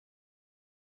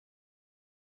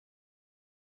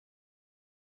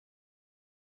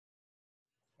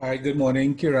Hi, good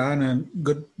morning, Kiran, and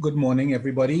good morning,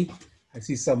 everybody. I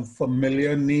see some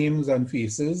familiar names and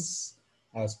faces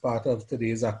as part of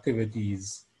today's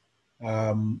activities.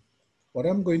 What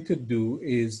I'm going to do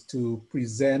is to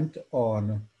present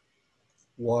on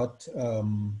what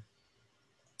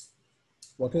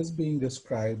is being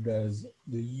described as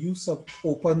the use of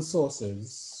open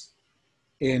sources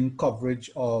in coverage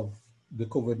of the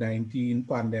COVID-19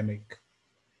 pandemic.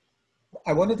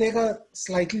 I want to take a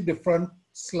slightly different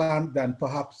slant than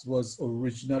perhaps was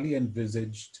originally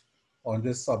envisaged on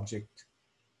this subject.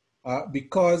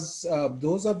 Because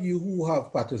those of you who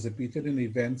have participated in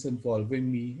events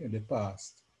involving me in the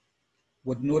past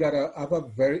would know that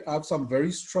I have some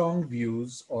very strong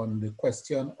views on the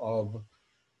question of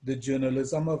the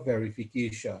journalism of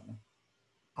verification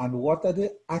and what are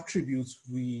the attributes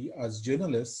we as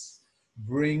journalists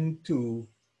bring to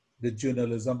the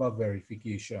journalism of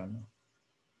verification.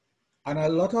 And a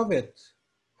lot of it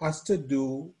has to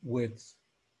do with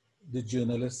the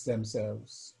journalists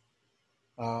themselves.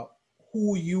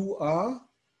 Who you are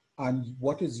and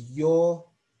what is your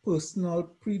personal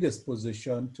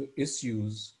predisposition to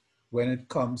issues when it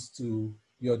comes to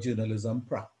your journalism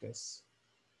practice.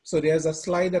 So there's a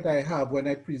slide that I have when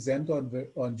I present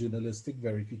on journalistic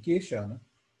verification,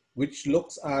 which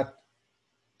looks at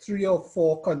 3 or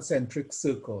 4 concentric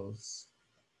circles.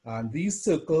 And these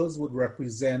circles would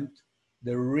represent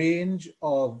the range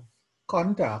of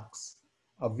contacts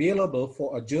available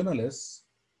for a journalist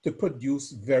to produce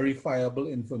verifiable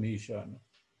information.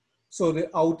 So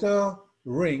the outer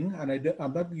ring, and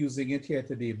I'm not using it here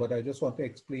today, but I just want to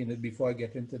explain it before I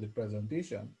get into the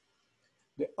presentation.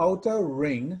 The outer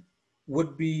ring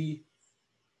would be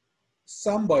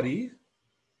somebody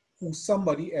who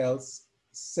somebody else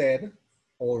said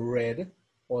or read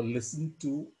or listened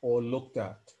to or looked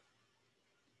at.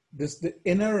 The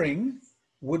inner ring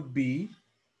would be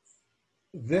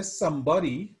this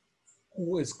somebody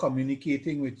who is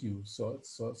communicating with you. So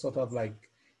sort of like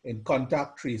in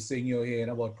contact tracing, you're hearing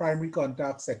about primary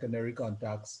contacts, secondary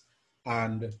contacts.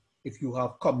 And if you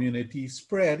have community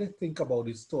spread, think about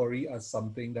the story as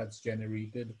something that's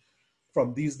generated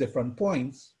from these different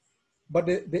points. But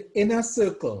the inner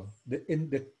circle,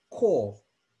 in the core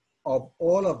of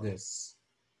all of this,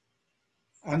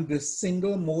 and the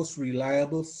single most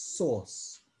reliable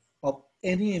source of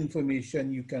any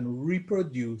information you can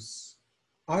reproduce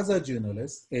as a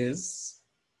journalist is,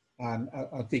 and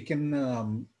I've taken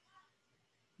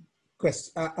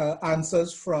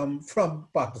answers from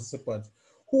participants,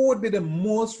 who would be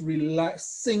the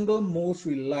single most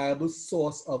reliable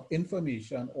source of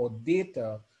information or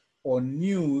data or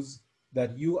news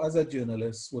that you as a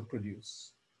journalist would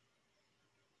produce?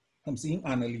 I'm seeing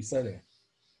Annalisa there.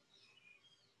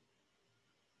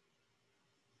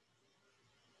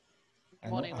 Good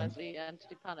morning, Wesley, and to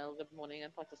the panel. Good morning,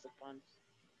 and participants.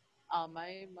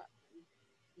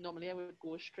 Normally I would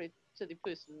go straight to the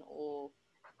person or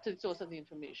to the source of the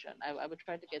information. I would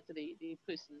try to get to the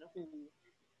person who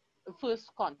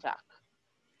first contact.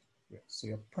 Yeah, so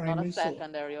your primary not a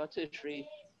secondary or tertiary.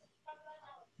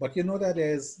 But you know that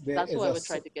that's who I would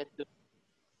try to get to.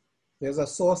 There's a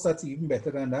source that's even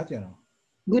better than that, you know.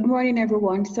 Good morning,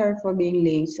 everyone. Sorry for being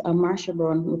late. I'm Marsha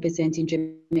Brown, representing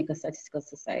Jamaica Statistical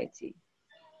Society.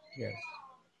 Yes.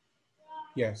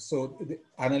 Yes. So,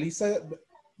 Annalisa,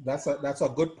 that's a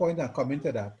good point. I'll come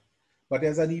into that. But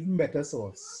there's an even better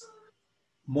source,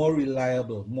 more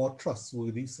reliable, more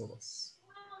trustworthy source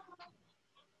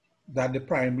than the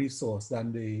primary source,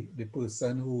 than the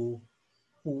person who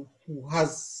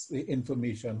has the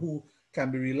information, who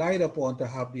can be relied upon to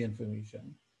have the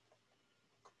information.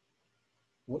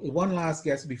 One last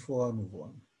guess before I move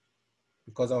on,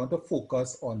 because I want to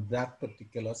focus on that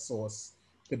particular source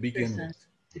to begin with.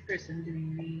 The person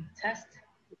doing the test,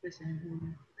 the person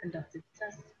who conducted the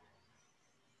test.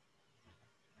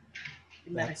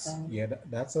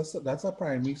 That's a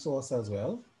primary source as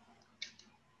well.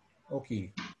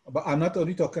 Okay, but I'm not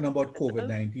only talking about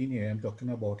COVID-19 here. I'm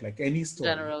talking about like any story.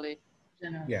 Generally.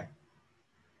 Yeah.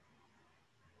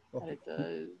 Okay.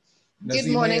 Good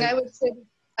morning. I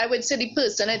would say the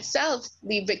person itself,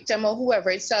 the victim or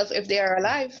whoever itself, if they are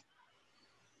alive.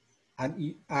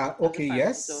 And okay,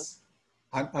 yes.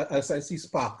 And as I see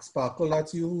Sparkle,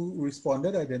 that you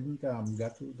responded, I didn't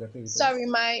get to. Sorry,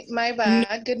 my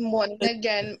bad. Good morning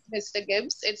again, Mr.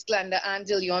 Gibbs. It's Glenda Ann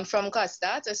De Leon from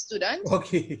Costa, a student.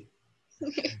 Okay.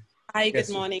 Hi, good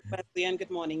morning, Wesley, and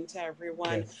good morning to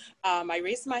everyone. Yes. I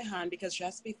raised my hand because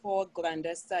just before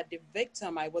Glenda said the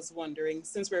victim, I was wondering,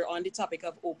 since we're on the topic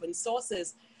of open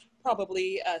sources,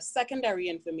 probably secondary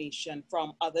information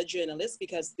from other journalists,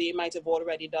 because they might have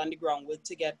already done the groundwork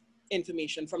to get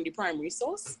information from the primary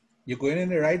source? You're going in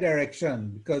the right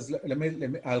direction, because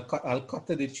I'll cut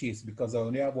to the chase, because I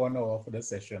only have 1 hour for the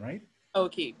session, right?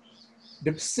 Okay.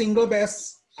 The single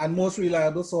best and most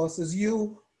reliable source is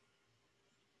you.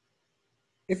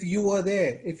 If you were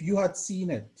there, if you had seen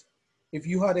it, if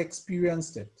you had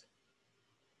experienced it,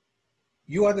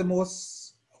 you are the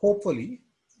most, hopefully,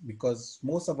 because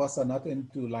most of us are not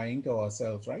into lying to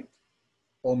ourselves, right?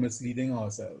 Or misleading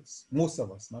ourselves. Most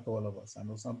of us, not all of us. I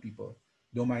know some people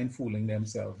don't mind fooling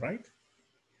themselves, right?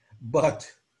 But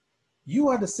you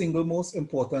are the single most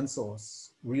important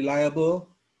source, reliable,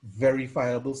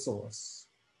 verifiable source.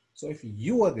 So if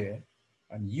you were there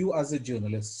and you as a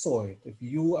journalist saw it, if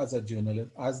you as a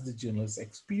journalist, as the journalist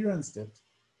experienced it,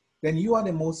 then you are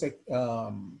the most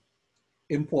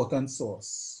important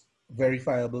source,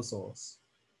 verifiable source.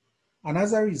 And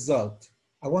as a result,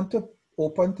 I want to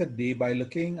open today by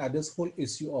looking at this whole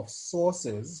issue of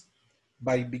sources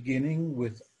by beginning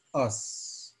with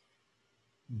us,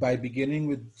 by beginning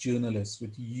with journalists,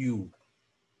 with you,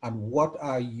 and what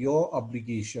are your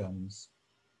obligations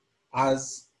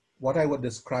as what I would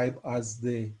describe as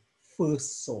the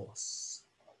first source.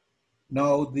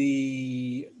 Now,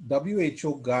 the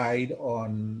WHO guide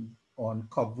on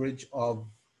coverage of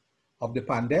the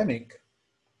pandemic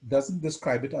doesn't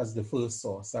describe it as the first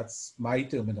source. That's my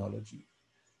terminology.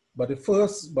 But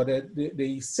they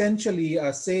essentially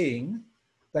are saying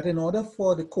that in order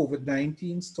for the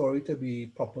COVID-19 story to be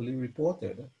properly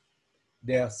reported,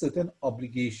 there are certain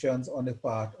obligations on the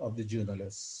part of the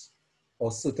journalists,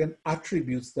 or certain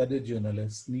attributes that the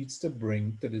journalist needs to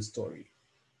bring to the story.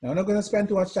 Now, I'm not going to spend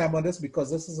too much time on this, because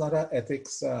this is not an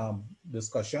ethics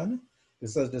discussion.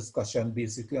 This is a discussion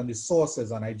basically on the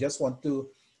sources, and I just want to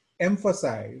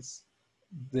emphasize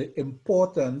the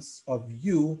importance of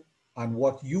you and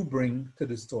what you bring to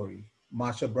the story.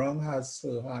 Marsha Brown has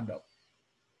her hand up.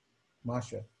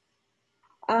 Marsha.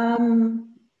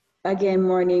 Again,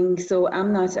 morning. So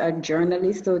I'm not a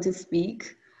journalist, so to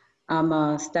speak. I'm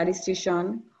a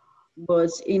statistician. But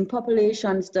in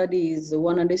population studies,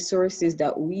 one of the sources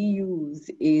that we use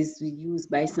is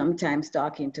used by sometimes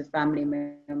talking to family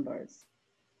members.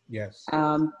 Yes.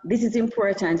 This is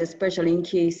important, especially in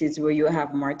cases where you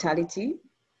have mortality.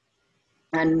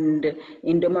 And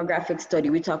in demographic study,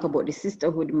 we talk about the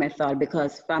sisterhood method,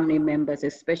 because family members,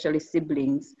 especially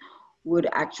siblings, would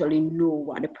actually know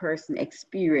what the person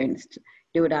experienced.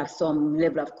 They would have some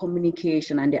level of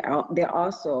communication, and they're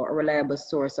also a reliable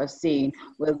source of saying,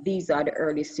 well, these are the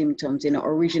early symptoms. You know,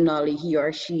 originally he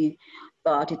or she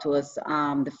thought it was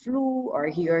the flu, or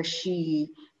he or she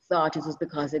thought it was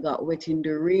because they got wet in the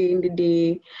rain the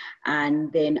day,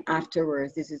 and then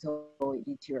afterwards, this is how it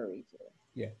deteriorated.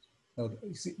 Yes.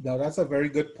 Now that's a very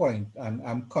good point, and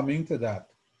I'm coming to that.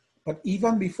 But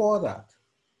even before that,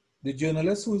 the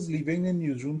journalist who's leaving the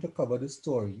newsroom to cover the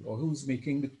story, or who's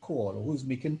making the call, or who's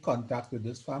making contact with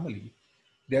this family,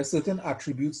 there are certain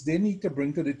attributes they need to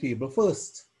bring to the table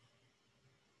first.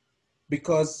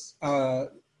 Because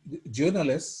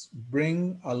journalists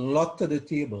bring a lot to the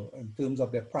table in terms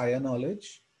of their prior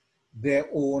knowledge, their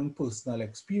own personal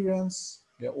experience,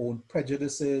 their own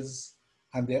prejudices,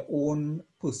 and their own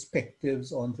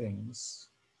perspectives on things.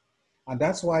 And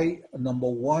that's why number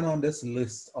 1 on this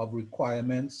list of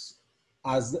requirements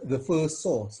as the first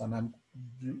source, and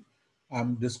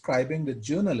I'm describing the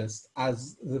journalist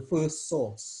as the first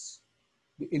source,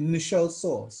 the initial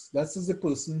source. That is the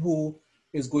person who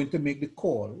is going to make the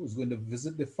call, who's going to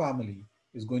visit the family,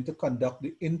 is going to conduct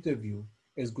the interview,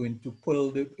 is going to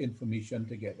pull the information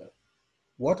together.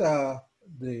 What are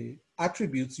the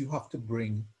attributes you have to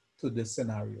bring to this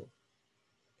scenario?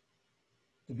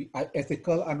 To be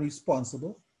ethical and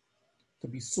responsible, to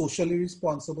be socially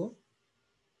responsible,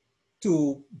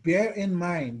 to bear in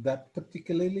mind that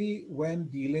particularly when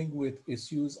dealing with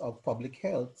issues of public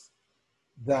health,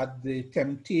 that the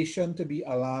temptation to be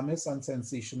alarmist and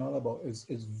sensational about is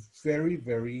very,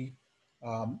 very,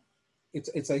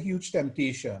 it's a huge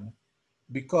temptation,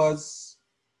 because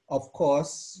of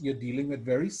course you're dealing with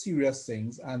very serious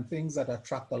things and things that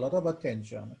attract a lot of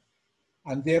attention.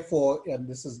 And therefore, and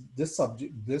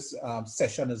this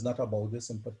session is not about this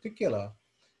in particular.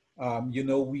 You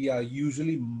know, we are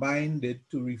usually minded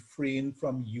to refrain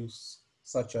from use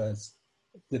such as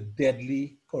the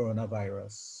deadly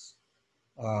coronavirus,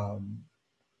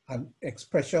 and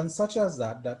expressions such as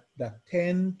that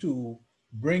tend to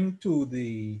bring to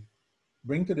the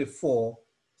fore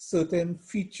certain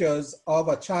features of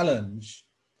a challenge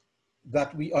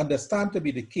that we understand to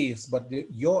be the case, but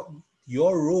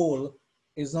your role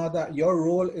is not that. Your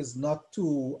role is not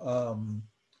to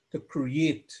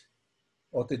create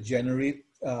or to generate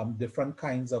different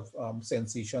kinds of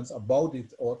sensations about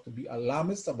it or to be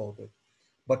alarmist about it,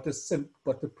 but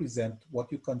to present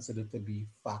what you consider to be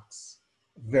facts,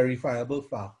 verifiable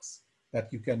facts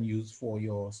that you can use for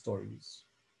your stories.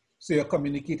 So you're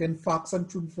communicating facts and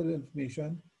truthful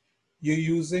information. You're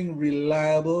using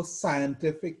reliable,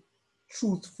 scientific,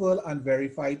 truthful, and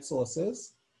verified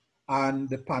sources. And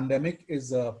the pandemic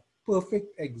is a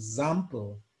perfect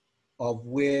example of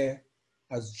where,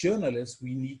 as journalists,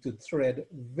 we need to tread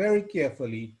very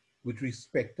carefully with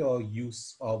respect to our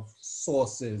use of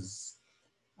sources.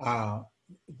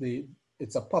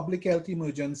 It's a public health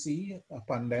emergency, a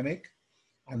pandemic,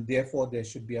 and therefore there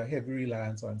should be a heavy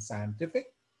reliance on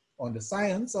the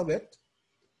science of it.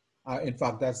 In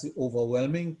fact, that's the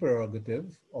overwhelming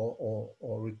prerogative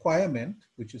or requirement,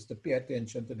 which is to pay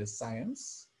attention to the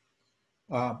science.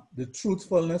 The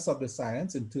truthfulness of the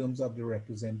science in terms of the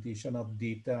representation of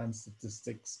data and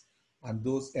statistics and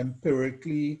those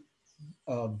empirically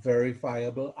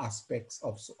verifiable aspects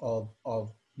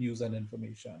of news and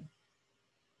information.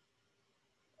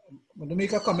 I'm going to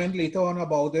make a comment later on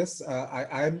about this.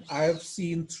 I have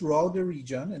seen throughout the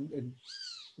region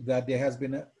that there has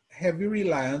been a heavy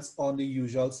reliance on the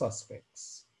usual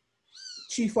suspects,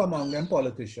 chief among them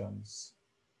politicians.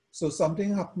 So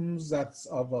something happens that's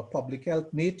of a public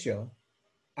health nature,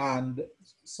 and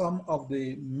some of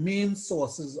the main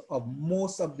sources of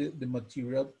most of the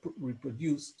material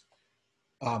reproduced,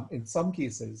 in some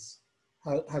cases,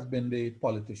 has been the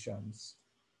politicians.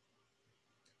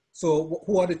 So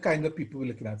who are the kind of people we're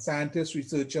looking at? Scientists,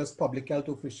 researchers, public health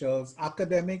officials,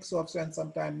 academics who have spent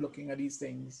some time looking at these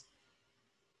things.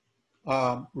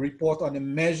 Report on the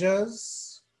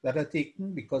measures that are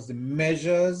taken, because the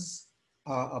measures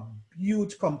are a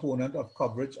huge component of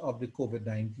coverage of the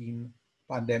COVID-19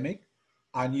 pandemic.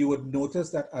 And you would notice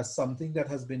that as something that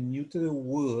has been new to the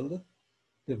world,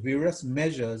 the various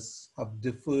measures have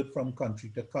differed from country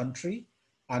to country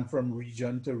and from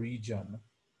region to region.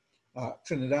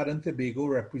 Trinidad and Tobago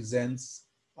represents,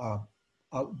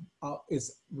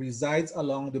 resides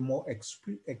along the more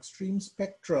extreme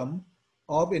spectrum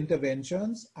of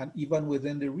interventions, and even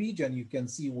within the region, you can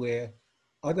see where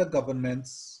other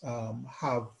governments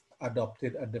have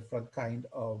adopted a different kind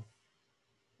of,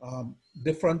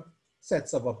 different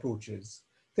sets of approaches,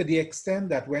 to the extent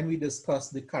that when we discuss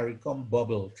the CARICOM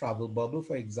bubble, travel bubble,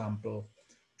 for example,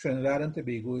 Trinidad and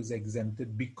Tobago is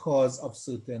exempted because of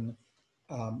certain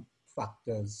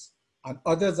factors, and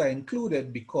others are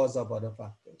included because of other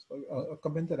factors. I'll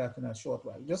come into that in a short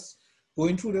while. Just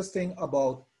going through this thing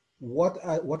about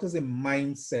what is a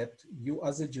mindset you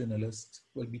as a journalist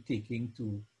will be taking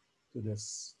to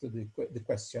the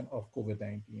question of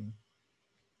COVID-19.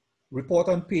 Report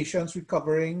on patients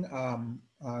recovering,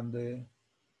 and the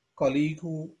colleague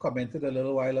who commented a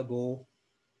little while ago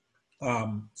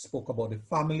spoke about the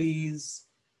families,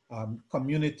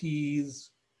 communities,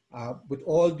 with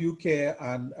all due care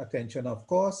and attention, of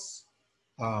course.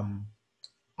 And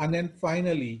then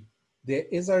finally, there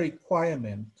is a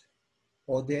requirement,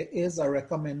 or there is a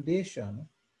recommendation,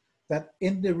 that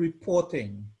in the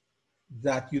reporting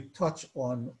that you touch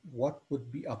on what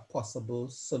would be a possible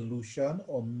solution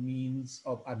or means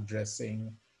of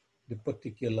addressing the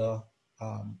particular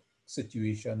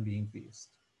situation being faced.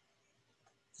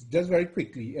 Just very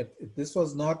quickly, this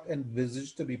was not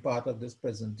envisaged to be part of this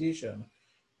presentation,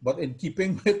 but in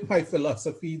keeping with my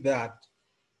philosophy that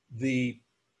the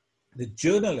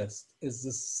journalist is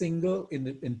the single,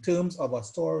 in terms of a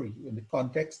story, in the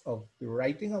context of the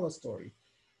writing of a story,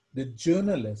 the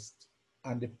journalist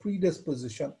and the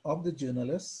predisposition of the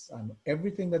journalist and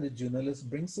everything that the journalist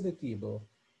brings to the table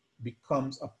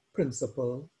becomes a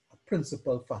principal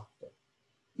factor.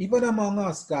 Even among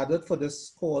us gathered for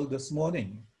this call this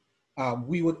morning,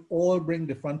 we would all bring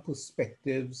different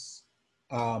perspectives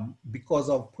because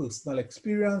of personal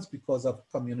experience, because of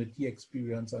community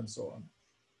experience, and so on.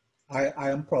 I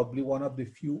am probably one of the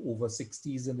few over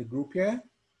 60s in the group here.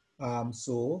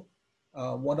 So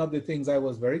one of the things I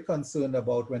was very concerned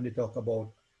about when they talk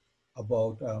about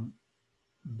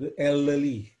the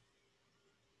elderly,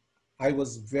 I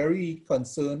was very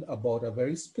concerned about a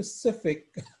very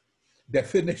specific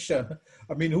definition.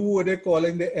 I mean, who were they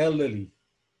calling the elderly?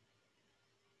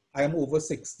 I am over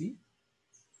 60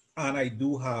 and I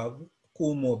do have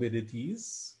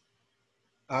comorbidities,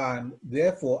 and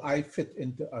therefore I fit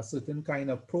into a certain kind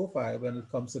of profile when it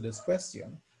comes to this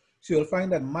question. So you'll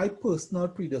find that my personal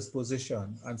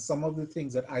predisposition and some of the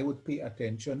things that I would pay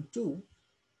attention to,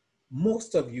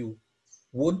 most of you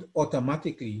won't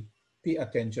automatically pay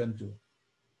attention to.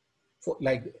 For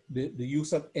like the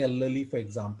use of elderly, for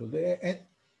example.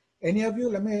 Any of you,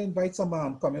 let me invite some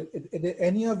comment. Did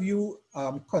any of you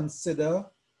consider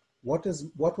what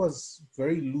was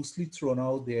very loosely thrown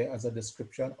out there as a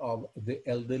description of the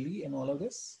elderly in all of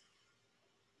this?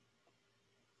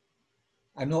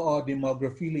 I know our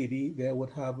demography lady there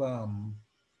would have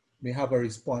may have a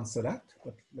response to that,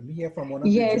 but let me hear from one of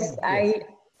yes, the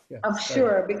I'm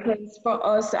sure, because for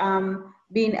us,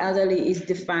 being elderly is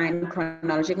defined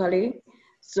chronologically.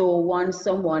 So once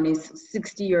someone is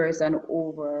 60 years and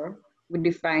over, we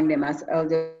define them as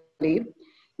elderly.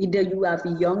 Either you have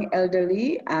young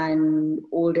elderly and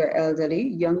older elderly.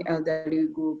 Young elderly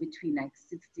go between like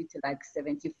 60 to like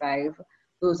 75.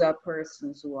 Those are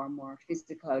persons who are more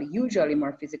physical, usually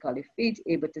more physically fit,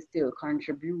 able to still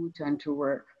contribute and to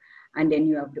work. And then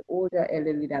you have the older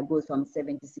elderly that goes from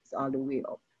 76 all the way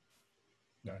up.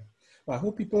 Right. Well, I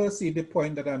hope people see the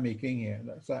point that I'm making here.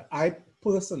 So I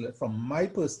personally, from my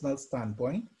personal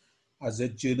standpoint, as a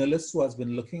journalist who has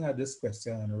been looking at this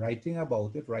question and writing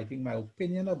about it, writing my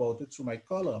opinion about it through my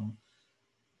column,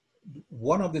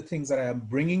 one of the things that I am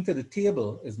bringing to the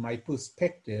table is my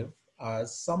perspective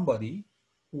as somebody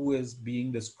who is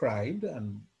being described,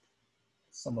 and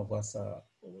some of us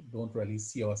don't really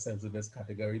see ourselves in this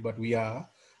category, but we are,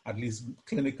 at least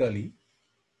clinically,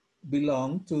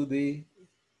 belong to the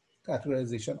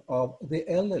categorization of the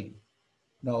elderly.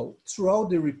 Now, throughout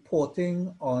the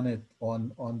reporting on it,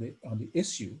 on the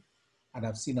issue, and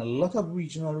I've seen a lot of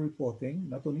regional reporting,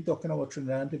 not only talking about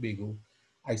Trinidad and Tobago,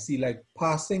 I see like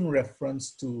passing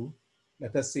reference to,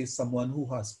 let us say, someone who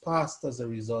has passed as a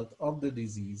result of the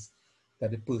disease, that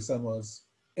the person was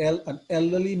an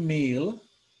elderly male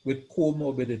with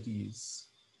comorbidities.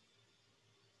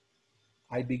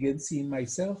 I begin seeing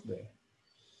myself there.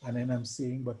 And then I'm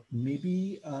saying, but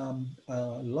maybe a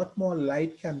lot more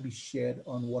light can be shed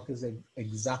on what is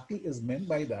exactly is meant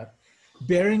by that,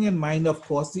 bearing in mind, of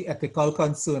course, the ethical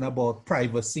concern about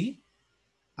privacy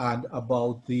and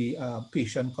about the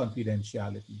patient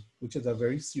confidentiality, which is a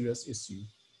very serious issue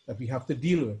that we have to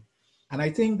deal with. And I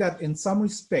think that in some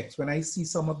respects, when I see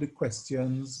some of the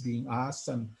questions being asked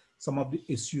and some of the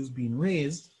issues being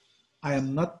raised, I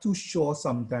am not too sure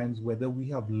sometimes whether we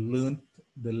have learned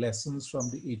the lessons from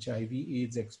the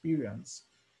HIV/AIDS experience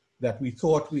that we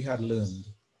thought we had learned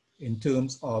in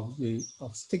terms of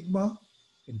stigma,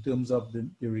 in terms of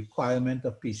the requirement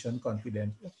of patient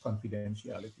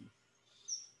confidentiality.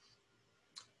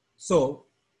 So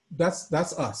that's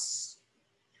us.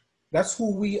 That's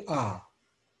who we are.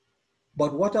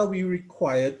 But what are we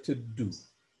required to do?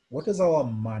 What is our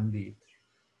mandate?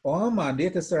 Our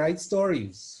mandate is to write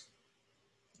stories.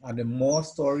 And the more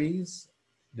stories,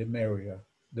 the merrier,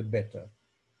 the better.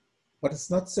 But it's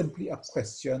not simply a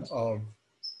question of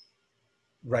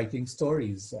writing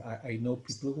stories. I know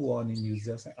people who are on the news,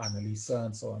 like Annalisa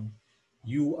and so on,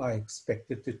 you are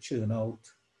expected to churn out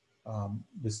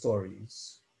the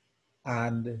stories.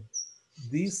 And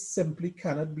these simply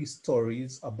cannot be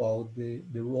stories about the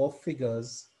raw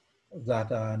figures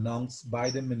that are announced by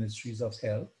the ministries of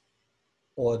health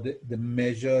or the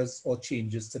measures or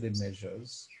changes to the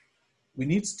measures. We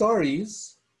need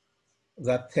stories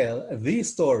that tell the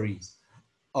story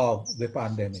of the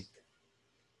pandemic.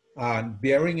 And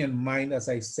bearing in mind, as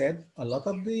I said, there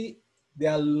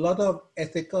are a lot of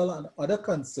ethical and other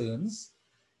concerns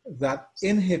that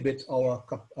inhibit our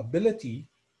ability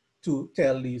to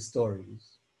tell these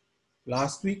stories.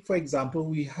 Last week, for example,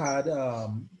 we had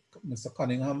Mr.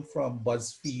 Cunningham from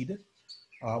BuzzFeed,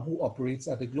 who operates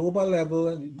at a global level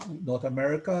in North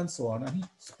America and so on, and he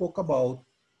spoke about,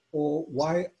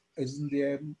 why isn't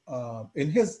there,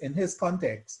 in his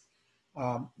context,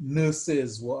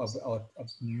 nurses were a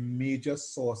major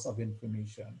source of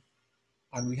information.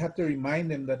 And we had to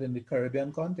remind him that in the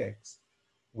Caribbean context,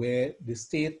 where the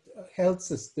state health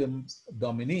system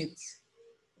dominates,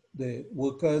 the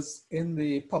workers in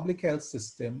the public health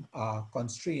system are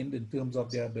constrained in terms of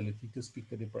their ability to speak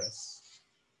to the press.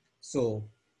 So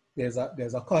there's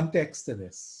a context to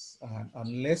this. And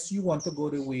unless you want to go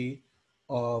the way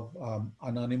of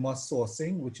anonymous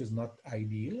sourcing, which is not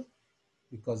ideal,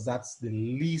 because that's the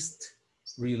least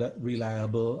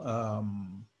reliable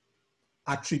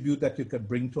attribute that you could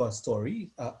bring to a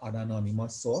story, an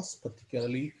anonymous source,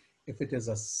 particularly if it is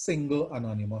a single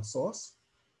anonymous source,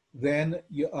 then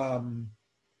you're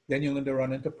going to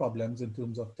run into problems in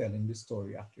terms of telling the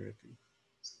story accurately.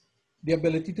 The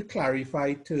ability to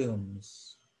clarify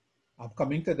terms. I'm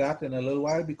coming to that in a little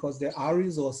while because there are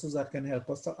resources that can help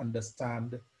us to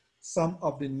understand some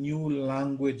of the new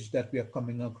language that we are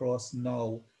coming across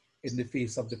now in the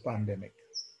face of the pandemic.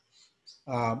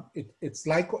 It's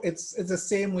the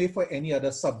same way for any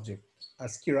other subject.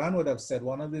 As Kiran would have said,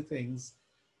 one of the things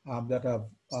that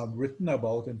I've written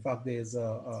about. In fact, there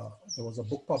was a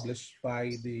book published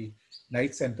by the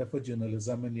Knight Center for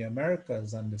Journalism in the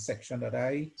Americas, and the section that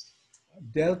I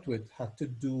dealt with had to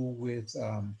do with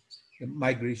the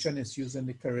migration issues in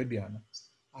the Caribbean.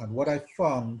 And what I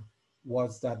found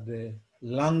was that the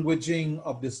languaging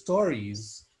of the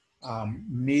stories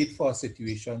made for a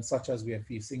situation such as we are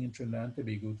facing in Trinidad and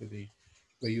Tobago today,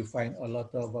 where you find a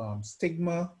lot of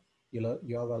stigma, you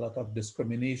have a lot of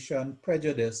discrimination,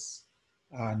 prejudice,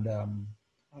 and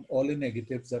all the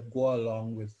negatives that go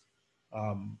along with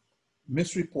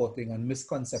misreporting and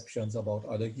misconceptions about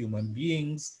other human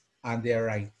beings and their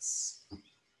rights.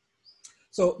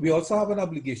 So we also have an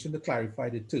obligation to clarify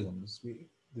the terms.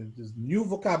 There's new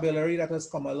vocabulary that has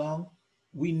come along.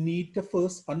 We need to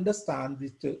first understand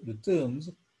the terms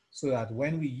so that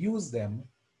when we use them,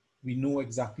 we know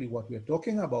exactly what we're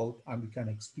talking about and we can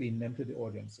explain them to the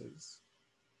audiences.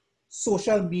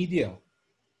 Social media.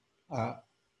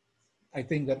 I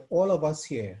think that all of us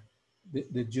here,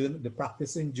 the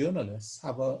practicing journalists,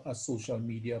 have a social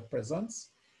media presence.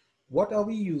 What are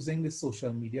we using the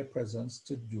social media presence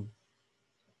to do?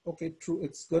 Okay, true,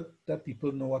 it's good that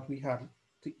people know what we had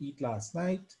to eat last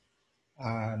night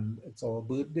and it's our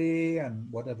birthday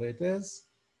and whatever it is.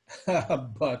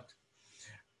 But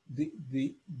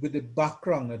with the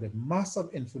background and the mass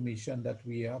of information that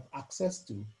we have access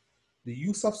to, the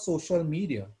use of social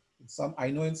media, I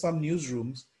know in some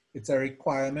newsrooms, it's a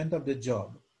requirement of the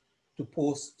job to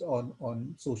post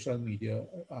on social media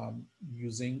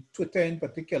using Twitter in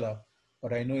particular.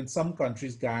 But I know in some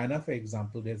countries, Guyana, for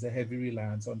example, there's a heavy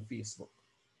reliance on Facebook.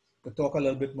 We'll talk a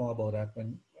little bit more about that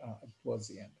towards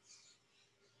the end.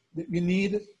 We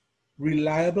need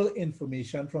reliable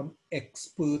information from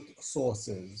expert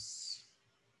sources.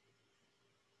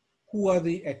 Who are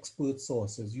the expert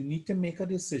sources? You need to make a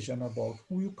decision about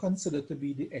who you consider to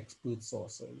be the expert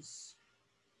sources.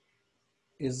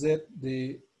 Is it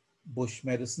the bush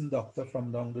medicine doctor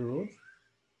from down the road?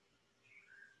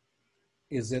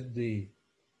 Is it the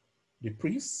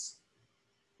priest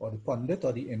or the pundit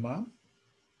or the imam?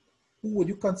 Who would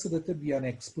you consider to be an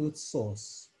expert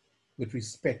source with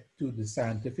respect to the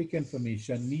scientific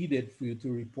information needed for you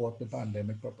to report the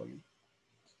pandemic properly?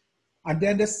 And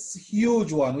then this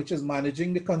huge one, which is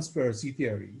managing the conspiracy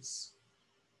theories.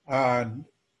 And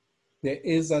there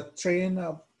is a train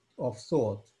of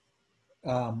thought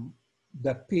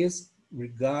that pays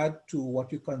regard to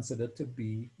what is considered to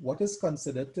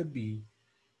be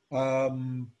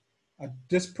a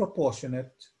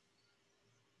disproportionate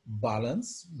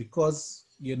balance, because,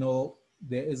 you know,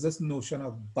 there is this notion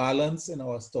of balance in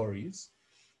our stories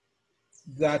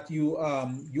that you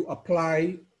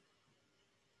apply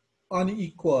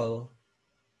unequal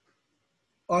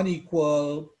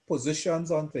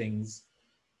positions on things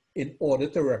in order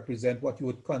to represent what you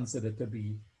would consider to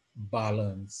be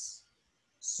balance.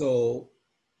 So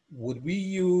would we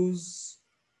use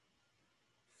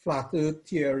flat earth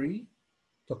theory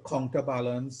to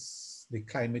counterbalance the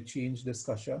climate change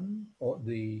discussion or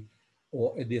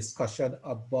a discussion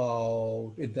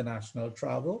about international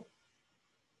travel?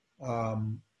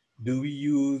 Do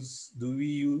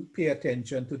we pay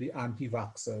attention to the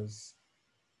anti-vaxxers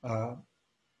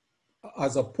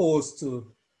as opposed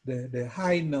to the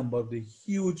high number, the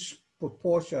huge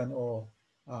proportion or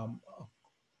a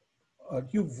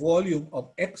huge volume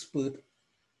of expert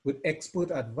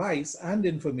advice and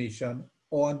information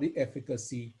on the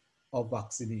efficacy of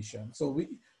vaccination? So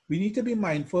we need to be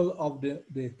mindful of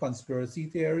the conspiracy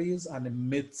theories and the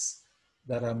myths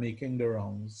that are making the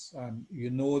rounds. And you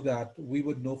know that we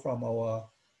would know from our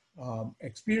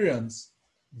experience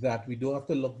that we don't have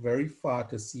to look very far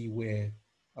to see where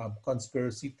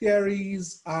conspiracy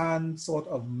theories and sort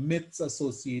of myths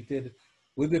associated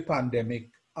with the pandemic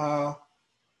are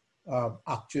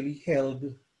actually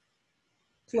held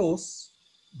close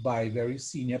by very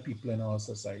senior people in our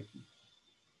society.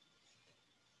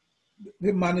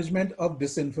 The management of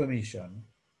disinformation.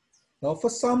 Now, for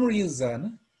some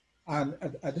reason, and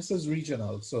this is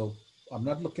regional, so I'm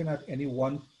not looking at any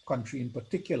one country in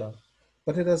particular,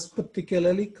 but it has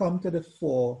particularly come to the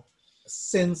fore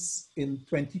since in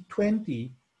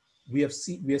 2020, we are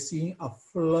seeing a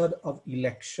flood of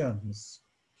elections.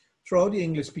 Throughout the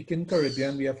English-speaking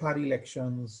Caribbean, we have had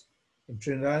elections in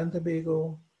Trinidad and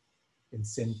Tobago, in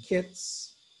St.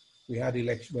 Kitts. We had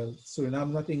election, well,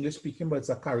 Suriname, not English-speaking, but it's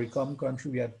a CARICOM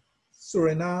country. We had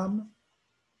Suriname.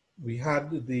 We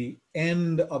had the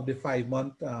end of the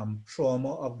 5-month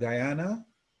trauma of Guyana.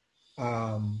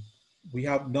 We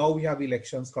have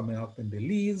elections coming up in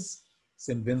Belize,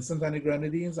 St. Vincent and the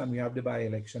Grenadines, and we have the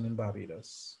by-election in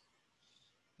Barbados.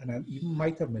 And I even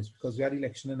might have missed, because we had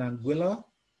election in Anguilla,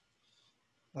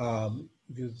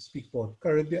 If you speak about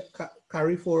Caribbean,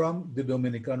 CARIFORUM, the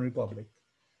Dominican Republic.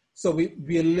 So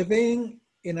we're living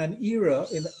in an era,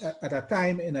 at a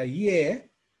time in a year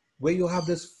where you have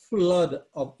this flood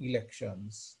of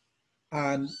elections.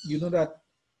 And you know that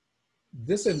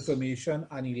this information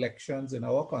and elections in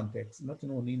our context, not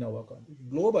only in our context,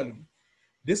 globally,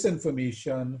 this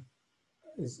information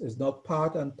is now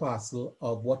part and parcel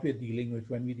of what we're dealing with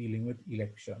when we're dealing with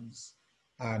elections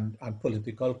and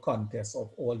political contests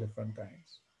of all different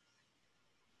kinds.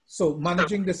 So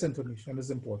managing this information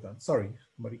is important. Sorry,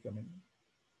 somebody come in.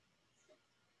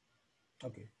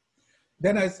 Okay.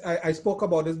 Then I spoke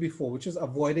about this before, which is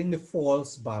avoiding the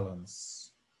false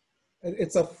balance.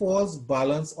 It's a false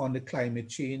balance on the climate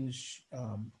change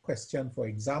question, for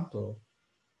example,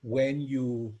 when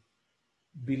you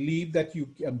believe that you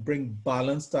can bring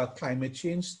balance to a climate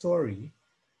change story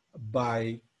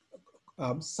by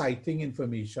citing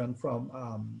information from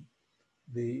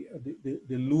the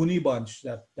loony bunch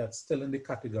that's still in the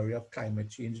category of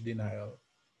climate change denial.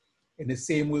 In the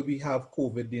same way we have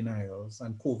COVID denials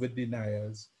and COVID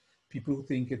deniers, people who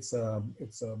think it's a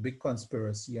big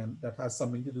conspiracy and that has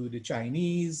something to do with the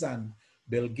Chinese and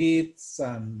Bill Gates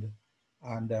and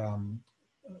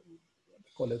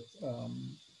call it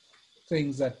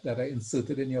things that are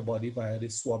inserted in your body via the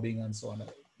swabbing and so on.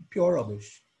 Pure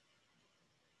rubbish.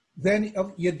 Then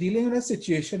you're dealing with a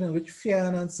situation in which fear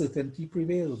and uncertainty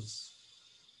prevails.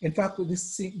 In fact,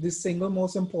 the single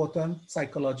most important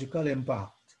psychological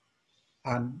impact,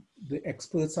 and the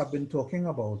experts have been talking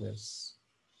about this,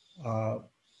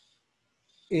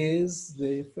 is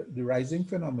the rising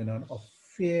phenomenon of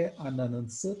fear and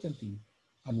uncertainty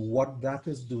and what that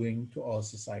is doing to our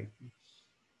society.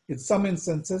 In some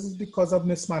instances, it's because of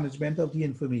mismanagement of the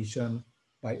information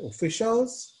by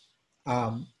officials,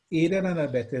 aided and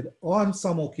abetted on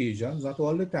some occasions, not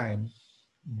all the time,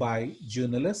 by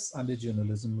journalists and the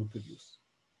journalism we produce.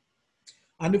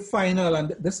 And the final,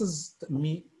 and this is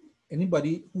me,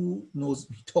 anybody who knows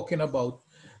me talking about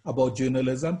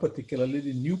journalism, particularly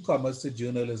the newcomers to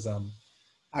journalism,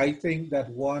 I think that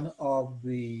one of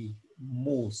the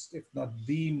most, if not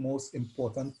the most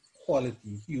important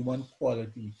quality, human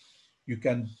quality you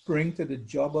can bring to the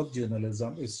job of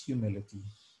journalism is humility.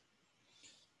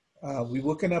 We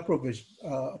work in a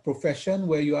profession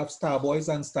where you have star boys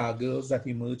and star girls that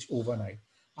emerge overnight.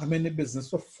 I'm in the business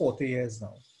for 40 years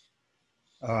now.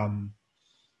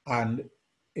 And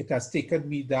it has taken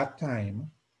me that time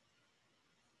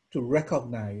to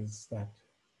recognize that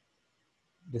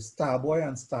the star boy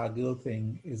and star girl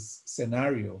thing is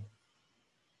scenario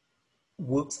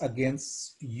works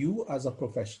against you as a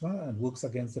professional and works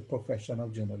against the profession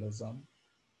of journalism.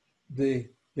 The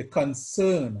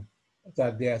concern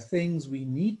that there are things we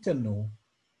need to know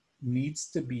needs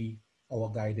to be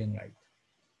our guiding light.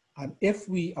 And if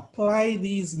we apply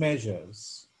these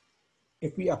measures,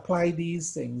 if we apply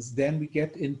these things, then we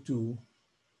get into,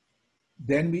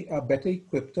 then we are better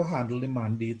equipped to handle the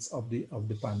mandates of the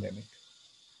pandemic.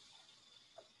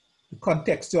 The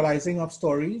contextualizing of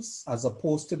stories as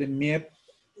opposed to the mere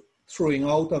throwing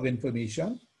out of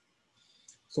information.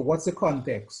 So what's the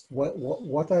context?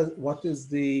 What is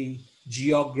the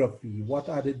geography? What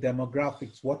are the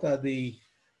demographics? What are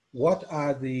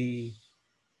the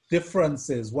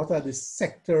differences? What are the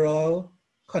sectoral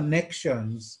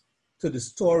connections to the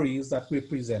stories that we're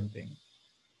presenting?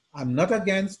 I'm not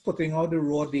against putting out the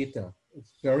raw data.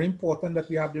 It's very important that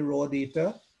we have the raw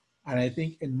data. And I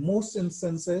think in most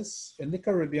instances in the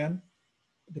Caribbean,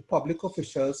 the public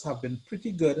officials have been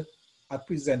pretty good at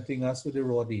presenting us with the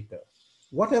raw data.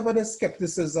 Whatever the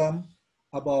skepticism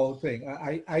about things,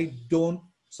 I don't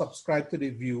subscribe to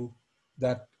the view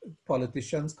that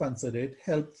politicians consider it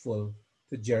helpful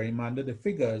to gerrymander the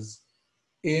figures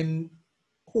in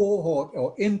cohort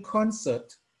or in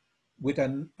concert with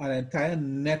an entire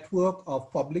network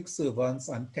of public servants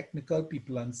and technical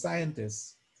people and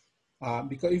scientists.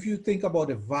 Because if you think about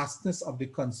the vastness of the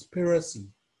conspiracy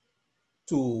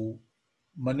to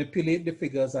manipulate the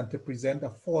figures and to present a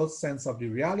false sense of the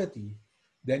reality,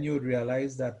 then you would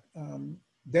realize that,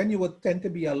 then you would tend to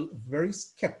be very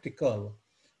skeptical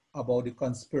about the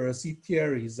conspiracy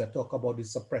theories that talk about the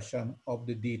suppression of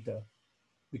the data.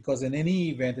 Because in any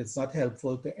event, it's not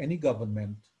helpful to any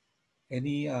government,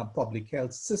 any public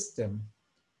health system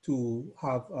to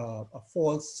have a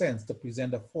false sense, to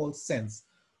present a false sense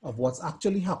of what's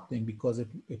actually happening, because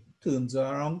it turns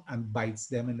around and bites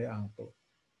them in the ankle.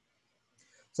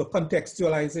 So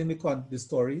contextualizing the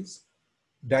stories,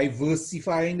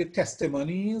 diversifying the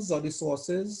testimonies or the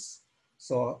sources.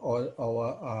 So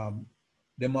our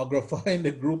demographer in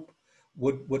the group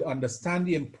would understand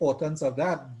the importance of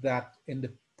that in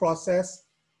the process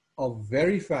of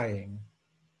verifying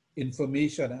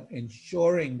information and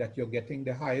ensuring that you're getting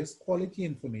the highest quality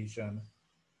information,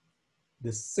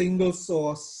 the single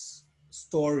source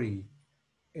story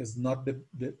is not the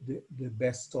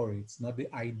best story. It's not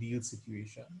the ideal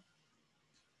situation.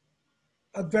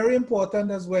 Very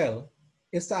important as well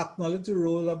is to acknowledge the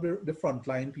role of the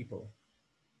frontline people.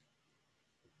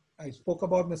 I spoke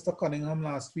about Mr. Cunningham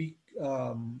last week,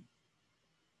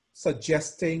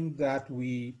 suggesting that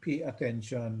we pay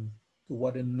attention to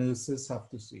what the nurses have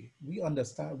to say. We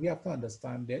have to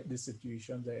understand the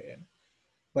situation they're in.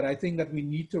 But I think that we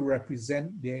need to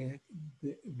represent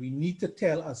we need to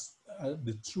tell us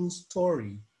the true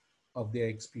story of their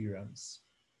experience.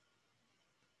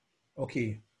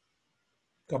 Okay,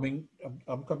 I'm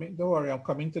coming, don't worry, I'm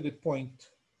coming to the point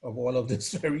of all of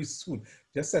this very soon.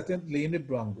 Just laying the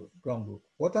groundwork.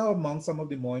 What are among some of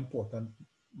the more important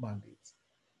mandates?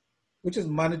 Which is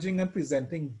managing and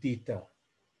presenting data,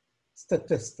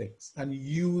 statistics, and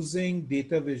using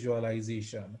data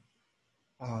visualization.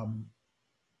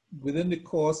 Within the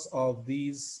course of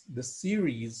the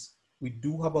series, we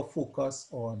do have a focus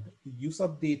on the use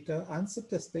of data and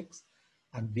statistics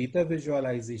and data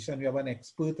visualization. We have an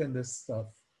expert in this stuff,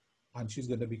 and she's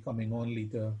going to be coming on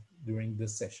later during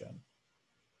this session.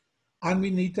 And we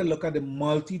need to look at the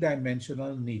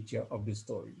multidimensional nature of the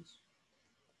stories.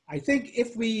 I think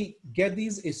if we get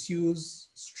these issues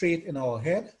straight in our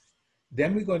head,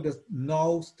 then we're going to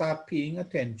now start paying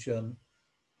attention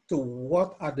to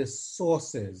what are the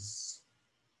sources,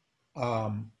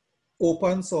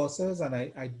 open sources, and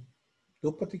I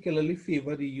don't particularly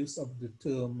favor the use of the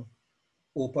term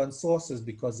open sources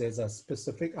because there's a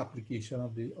specific application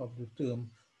of the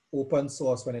term open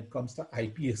source when it comes to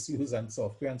IP issues and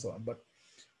software and so on. But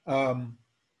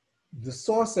the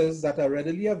sources that are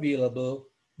readily available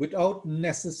without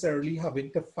necessarily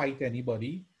having to fight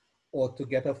anybody or to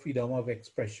get a freedom of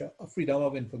expression, a freedom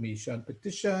of information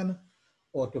petition,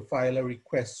 or to file a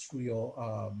request through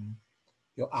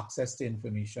your access to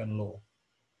information law.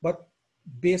 But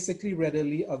basically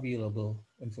readily available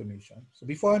information. So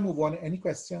before I move on, any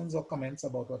questions or comments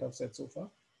about what I've said so far?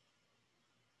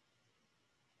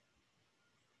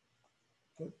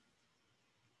 Good.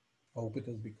 I hope it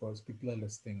is because people are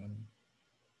listening.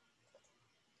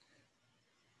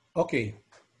 Okay.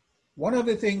 One of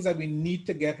the things that we need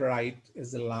to get right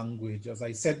is the language. As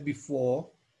I said before,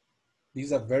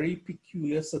 these are very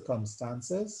peculiar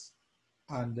circumstances,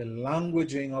 and the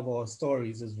languaging of our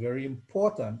stories is very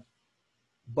important,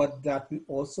 but that we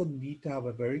also need to have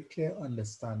a very clear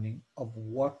understanding of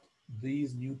what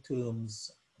these new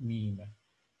terms mean.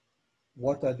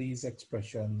 What are these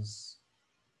expressions?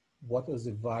 What is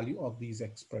the value of these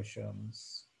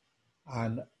expressions?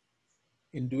 And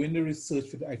in doing the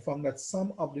research, I found that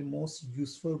some of the most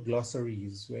useful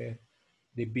glossaries where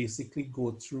they basically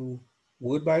go through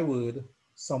word by word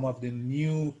some of the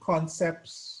new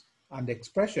concepts and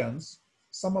expressions,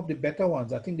 some of the better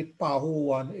ones. I think the PAHO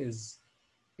one is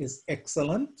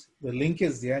excellent. The link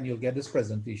is there and you'll get this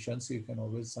presentation, so you can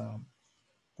always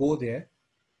go there.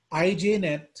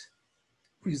 IJNet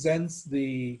presents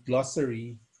the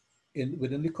glossary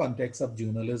within the context of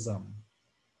journalism.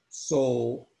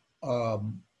 So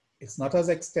it's not as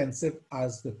extensive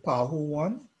as the PAHO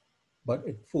one, but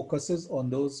it focuses on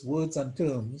those words and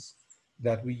terms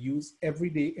that we use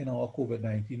every day in our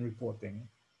COVID-19 reporting.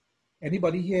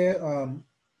 Anybody here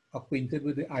acquainted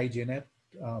with the IJNet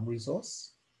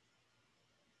resource?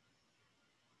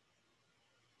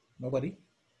 Nobody?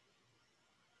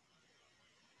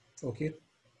 Okay,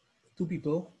 2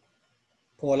 people.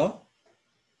 Paula,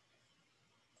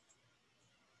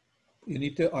 you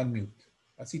need to unmute.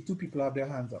 I see 2 people have their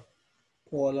hands up.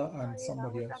 Paula and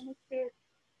somebody else.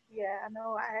 Yeah, I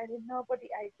know. I didn't know about the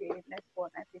IJNet one.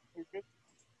 I think it's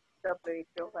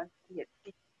WHO and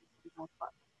CHP.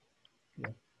 Yeah.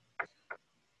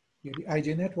 Yeah, the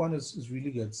IJNet one is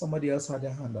really good. Somebody else had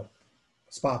their hand up.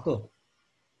 Sparkle.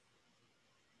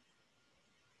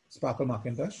 Sparkle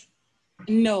McIntosh.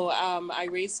 No, I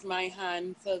raised my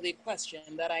hand for the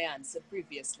question that I answered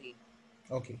previously.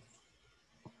 Okay.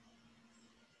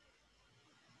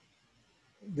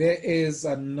 There is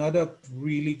another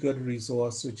really good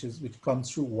resource which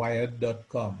comes through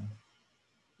wired.com,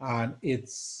 and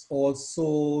it's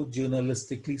also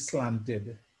journalistically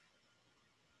slanted.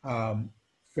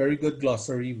 Very good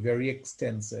glossary, very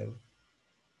extensive.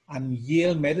 And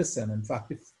Yale Medicine, in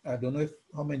fact, I don't know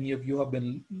how many of you have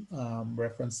been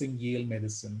referencing Yale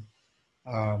Medicine,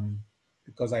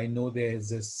 because I know there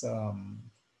is this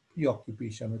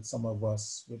preoccupation with some of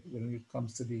us when it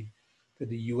comes to the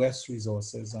US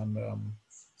resources, and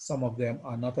some of them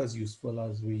are not as useful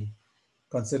as we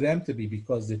consider them to be,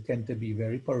 because they tend to be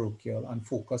very parochial and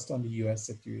focused on the US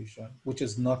situation, which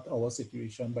is not our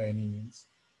situation by any means.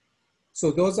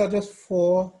 So those are just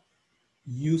 4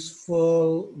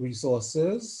 useful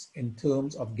resources in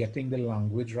terms of getting the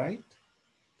language right.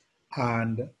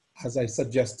 And as I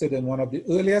suggested in one of the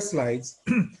earlier slides,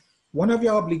 one of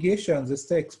your obligations is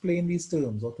to explain these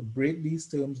terms or to break these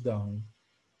terms down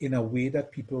in a way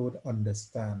that people would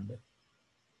understand.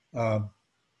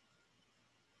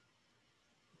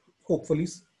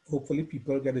 Hopefully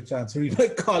people get a chance to read my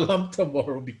column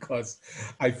tomorrow, because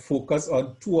I focus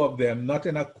on 2 of them, not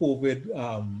in a COVID,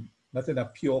 not in a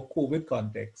pure COVID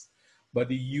context, but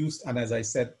the use, and as I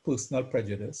said, personal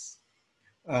prejudice,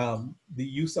 the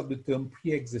use of the term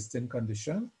pre-existing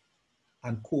condition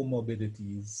and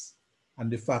comorbidities, and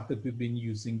the fact that we've been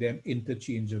using them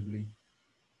interchangeably.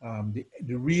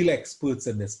 The real experts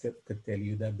in this could tell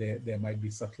you that there might be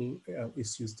subtle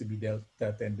issues to be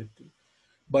attended to.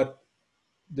 But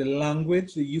the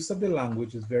language, the use of the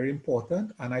language is very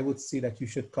important, and I would say that you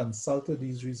should consult with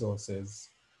these resources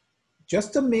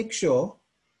just to make sure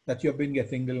that you've been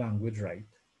getting the language right.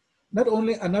 Not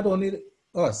only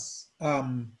us,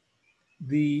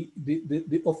 the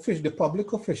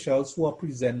public officials who are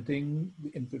presenting the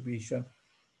information,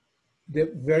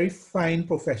 they're very fine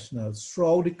professionals.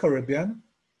 Throughout the Caribbean,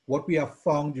 what we have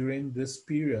found during this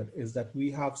period is that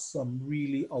we have some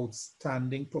really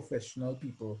outstanding professional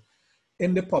people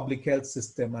in the public health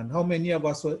system. And how many of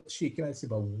us were shaking and saying,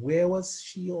 but where was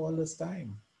she all this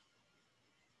time?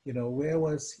 You know, where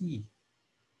was he?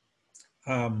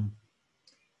 And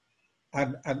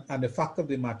the fact of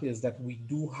the matter is that we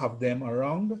do have them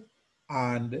around,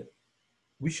 and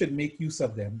we should make use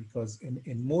of them, because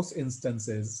in most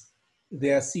instances,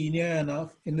 they are senior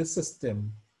enough in the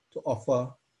system to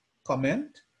offer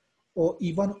comment or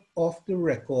even off the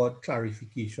record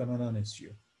clarification on an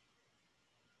issue.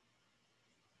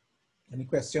 Any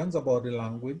questions about the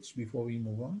language before we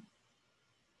move on?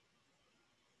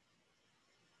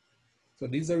 So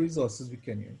these are resources we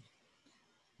can use.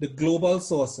 The global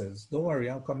sources, don't worry,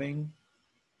 I'm coming.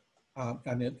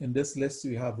 And in this list,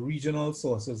 we have regional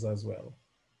sources as well.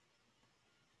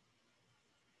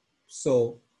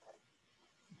 So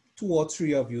 2 or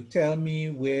 3 of you tell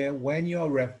me when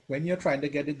you're trying to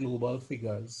get the global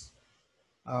figures,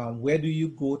 where do you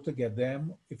go to get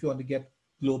them? If you want to get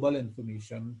global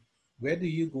information, where do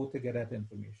you go to get that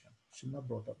information? Shouldn't have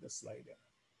brought up this slide yet.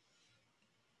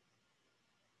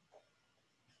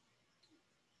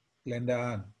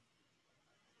 Glenda Ann.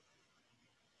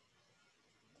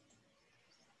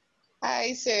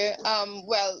 Hi, sir.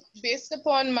 Well, based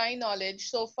upon my knowledge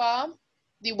so far,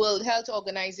 the World Health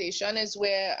Organization is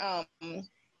where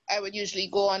I would usually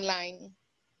go online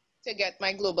to get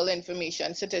my global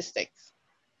information statistics.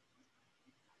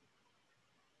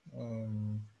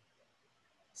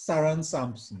 Saran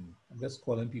Sampson. I'm just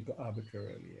calling people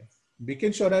arbitrarily.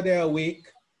 Making sure that they're awake.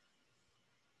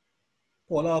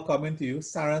 Paula, I'll come to you.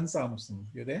 Saran Sampson,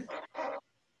 you there?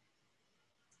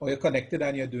 Or you're connected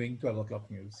and you're doing 12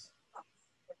 o'clock news?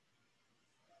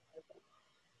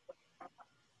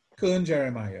 Kern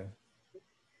Jeremiah.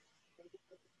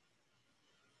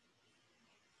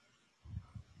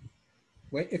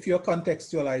 Well, if you're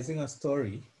contextualizing a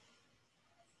story,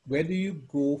 where do you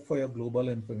go for your global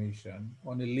information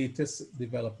on the latest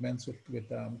developments with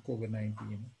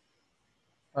COVID-19?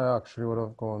 I actually would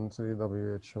have gone to the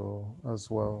WHO as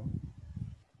well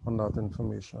on that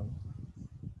information.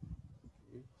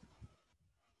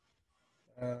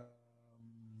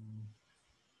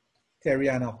 Terry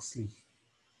Ann Oxley.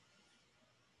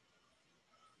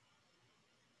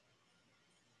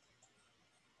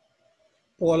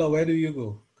 Paula, where do you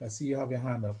go? I see you have your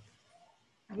hand up.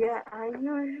 Yeah, I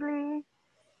usually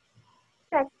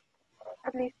check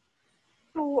at least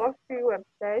 2 or 3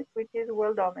 websites, which is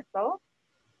Worldometer,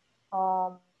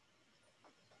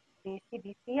 the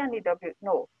CDC and the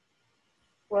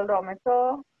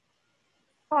Worldometer,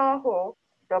 PAHO,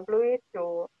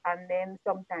 WHO, and then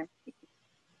sometimes CDC.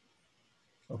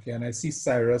 Okay, and I see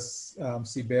Cyrus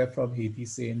Seabear from Haiti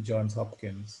saying Johns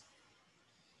Hopkins.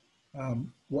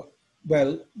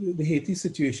 Well, the Haiti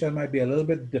situation might be a little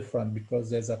bit different because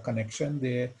there's a connection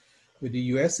there with the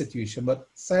US situation. But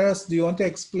Cyrus, do you want to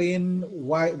explain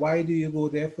why do you go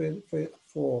there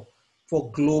for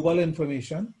global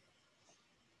information?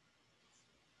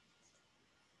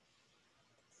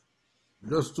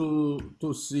 Just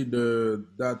to see the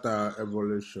data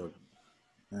evolution,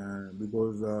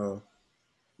 because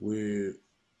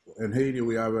in Haiti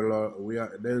we have a lot.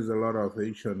 There's a lot of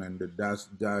Haitian and the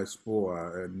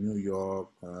diaspora in New York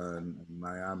and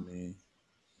Miami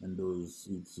and those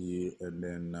cities, and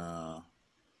then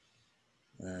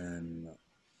And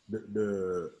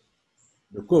the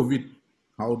COVID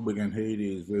outbreak in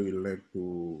Haiti is very linked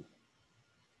to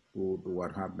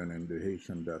what happened in the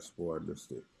Haitian diaspora of the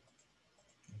state.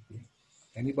 Okay.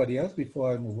 Anybody else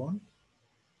before I move on?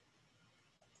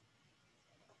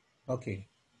 Okay.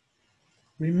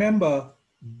 Remember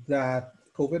that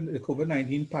the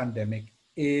COVID-19 pandemic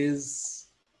is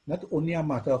not only a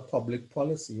matter of public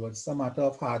policy, but it's a matter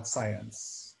of hard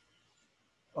science,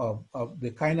 of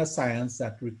the kind of science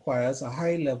that requires a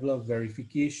high level of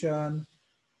verification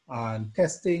and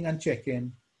testing and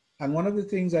checking. And one of the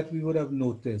things that we would have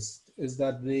noticed is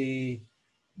that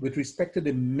with respect to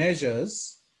the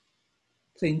measures,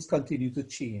 things continue to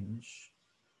change.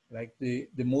 Like the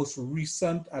most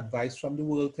recent advice from the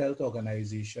World Health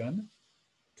Organization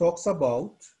talks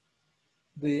about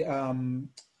the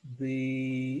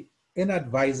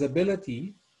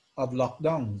inadvisability of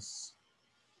lockdowns.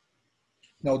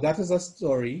 Now that is a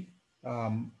story.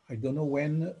 I don't know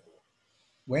when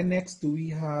next do we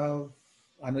have,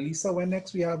 Annalisa, when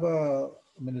next we have a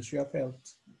Ministry of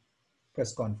Health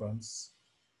press conference?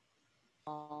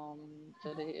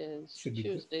 Today is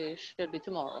Tuesday, should be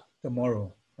tomorrow.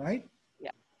 Tomorrow, right? Yeah.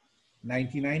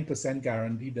 99%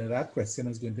 guaranteed that that question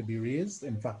is going to be raised.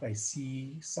 In fact, I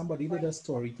see somebody did a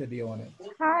story today on it.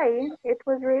 Hi, it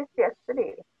was raised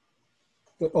yesterday.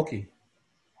 Okay.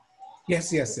 Yes,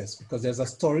 because there's a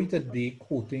story today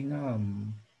quoting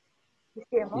The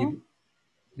CMO?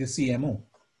 the CMO.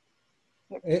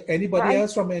 Yes. Anybody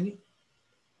else from any?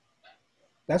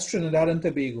 That's Trinidad and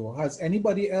Tobago. Has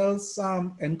anybody else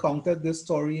encountered this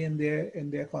story in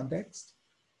their context?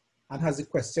 And has the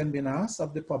question been asked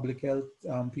of the public health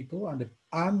people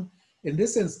and in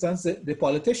this instance the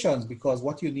politicians, because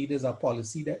what you need is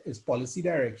policy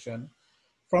direction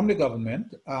from the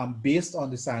government based on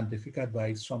the scientific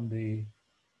advice from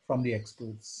the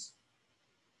experts.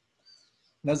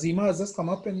 Nazima, has this come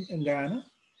up in Guyana?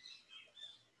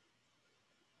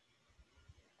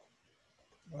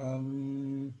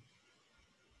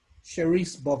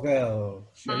 Cherise Bovell.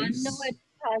 Cherise? No, it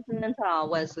hasn't,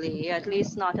 Wesley, at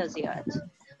least not as yet.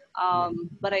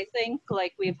 But I think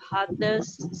like we've had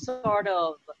this sort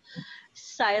of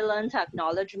silent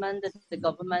acknowledgement that the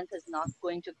government is not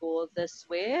going to go this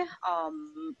way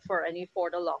for any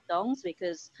further lockdowns,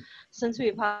 because since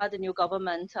we've had a new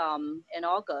government in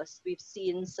August, we've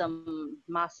seen some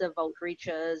massive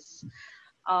outreaches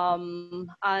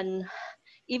and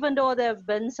even though there have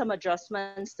been some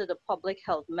adjustments to the public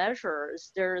health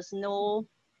measures, there's no,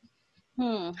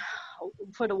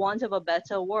 for the want of a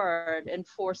better word,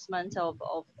 enforcement of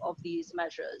these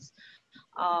measures.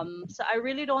 So I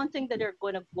really don't think that they're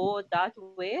going to go that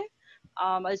way.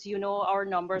 As you know, our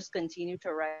numbers continue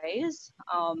to rise,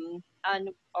 and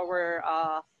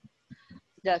our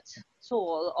death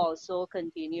toll also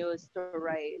continues to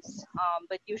rise.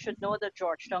 But you should know that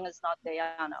Georgetown is not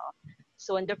Guyana.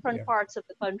 So in different parts of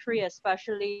the country,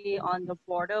 especially on the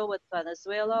border with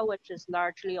Venezuela, which is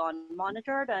largely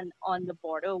unmonitored, and on the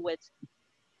border with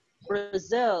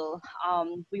Brazil,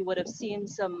 we would have seen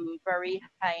some very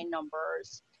high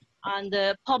numbers. And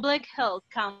the public health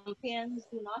campaigns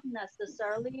do not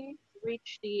necessarily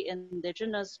reach the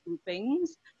indigenous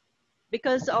groupings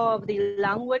because of the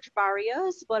language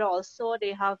barriers, but also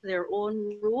they have their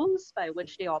own rules by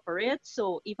which they operate.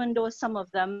 So even though some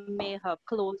of them may have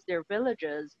closed their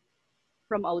villages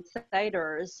from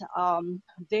outsiders,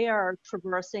 they are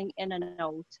traversing in and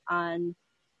out. And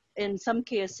in some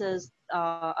cases,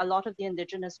 a lot of the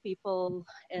indigenous people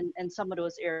in some of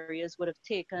those areas would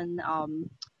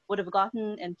have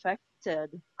gotten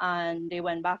infected, and they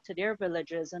went back to their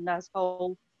villages, and that's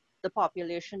how the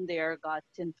population there got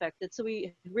infected. So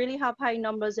we really have high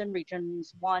numbers in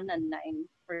regions 1 and 9,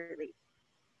 really.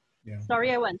 Yeah.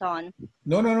 Sorry, I went on.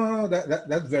 No.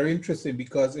 That's very interesting,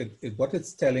 because what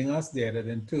it's telling us there, that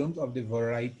in terms of the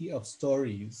variety of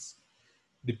stories,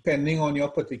 depending on your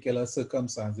particular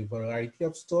circumstance, the variety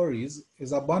of stories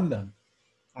is abundant.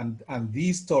 And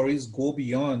these stories go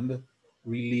beyond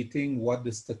relating what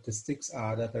the statistics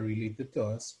are that are related to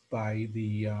us by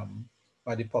the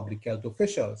public health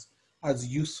officials. As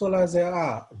useful as they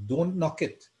are, don't knock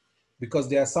it, because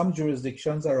there are some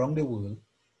jurisdictions around the world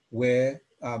where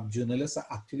journalists are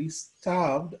actually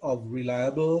starved of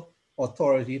reliable,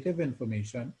 authoritative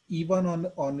information, even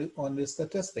on the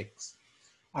statistics.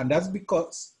 And that's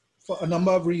because, for a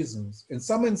number of reasons. In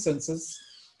some instances,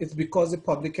 it's because the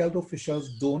public health officials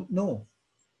don't know.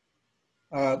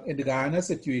 In the Guyana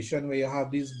situation, where you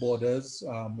have these borders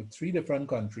with 3 different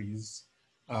countries,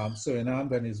 Suriname,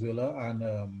 Venezuela,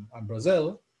 and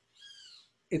Brazil,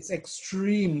 it's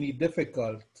extremely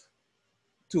difficult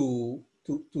to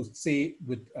to say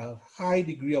with a high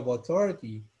degree of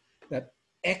authority that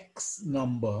X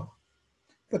number,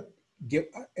 but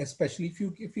especially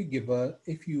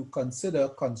if you consider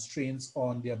constraints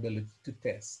on the ability to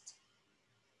test.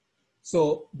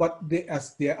 So, but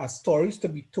there are stories to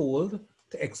be told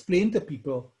to explain to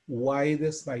people why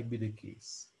this might be the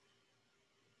case.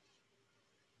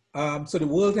 So the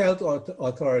World Health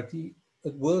Authority,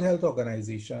 the World Health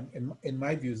Organization, in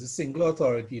my view, is a single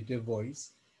authoritative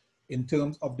voice in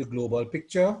terms of the global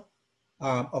picture.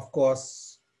 Of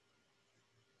course,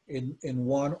 in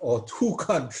one or two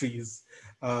countries,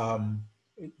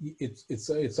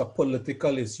 it's a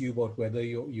political issue about whether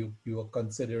you are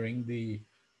considering the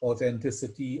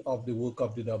authenticity of the work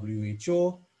of the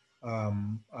WHO.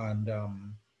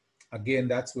 Again,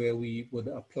 that's where we would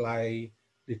apply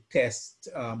the test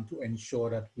to ensure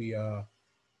that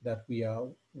we are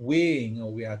weighing,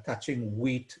 or we are attaching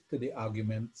weight to the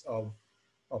arguments of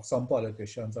some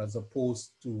politicians, as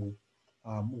opposed to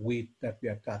weight that we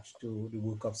attach to the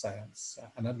work of science.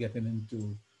 I'm not getting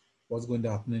into what's going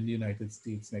to happen in the United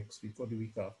States next week or the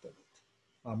week after.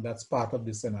 That's part of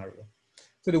the scenario.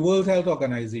 So the World Health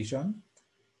Organization,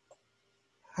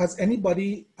 has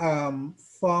anybody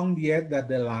found yet that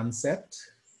the Lancet,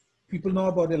 people know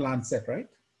about the Lancet, right?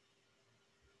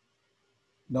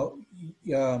 Now,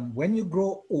 when you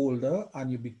grow older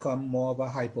and you become more of a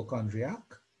hypochondriac,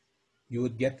 you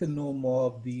would get to know more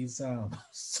of these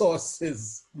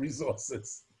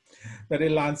resources. But the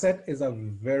Lancet is a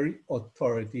very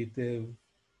authoritative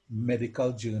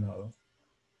medical journal.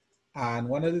 And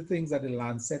one of the things that the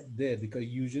Lancet did, because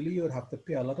usually you would have to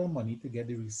pay a lot of money to get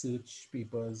the research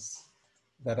papers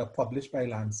that are published by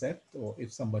Lancet, or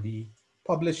if somebody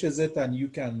publishes it and you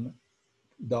can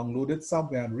download it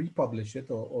somewhere and republish it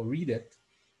or read it,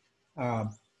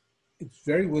 it's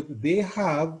very good. They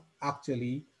have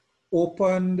actually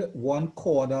opened one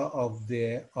corner of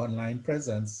their online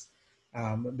presence.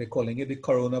 They're calling it the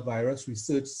Coronavirus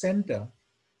Research Center.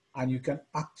 And you can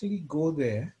actually go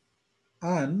there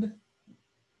and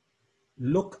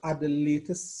look at the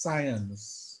latest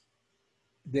science.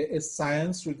 There is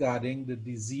science regarding the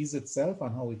disease itself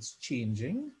and how it's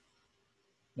changing.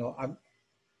 Now,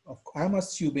 I'm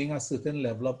assuming a certain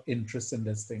level of interest in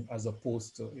this thing, as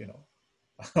opposed to,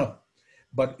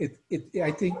 but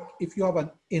I think if you have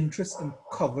an interest in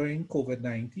covering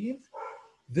COVID-19,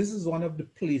 this is one of the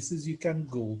places you can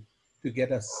go to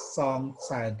get a sound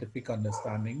scientific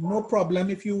understanding. No problem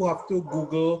if you have to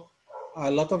Google a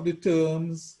lot of the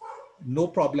terms. No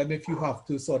problem if you have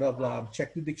to sort of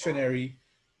check the dictionary.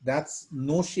 That's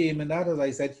no shame in that. As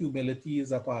I said, humility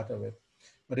is a part of it.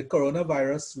 But the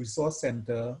Coronavirus Resource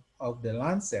Center of the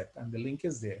Lancet, and the link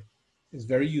is there, is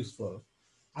very useful.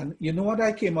 And you know what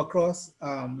I came across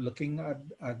looking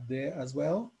at there as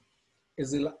well,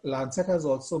 is the Lancet has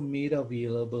also made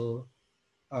available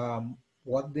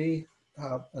what they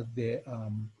have there.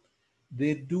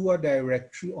 They do a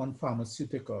directory on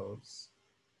pharmaceuticals.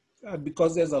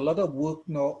 Because there's a lot of work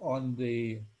now on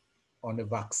the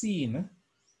vaccine,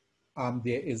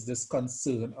 there is this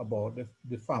concern about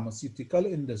the pharmaceutical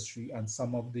industry and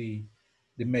some of the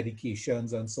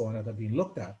medications and so on that have been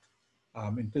looked at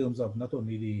in terms of not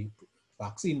only the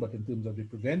vaccine, but in terms of the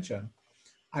prevention.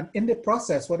 And in the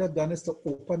process, what I've done is to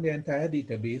open the entire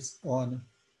database on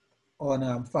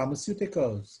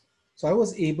pharmaceuticals. So I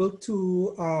was able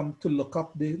to look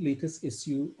up the latest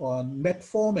issue on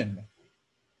metformin.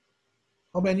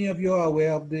 How many of you are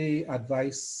aware of the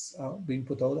advice being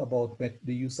put out about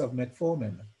the use of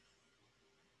metformin?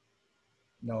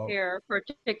 No. Here,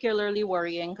 particularly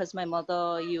worrying because my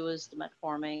mother used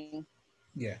metformin.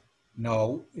 Yeah.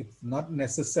 No, it's not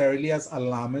necessarily as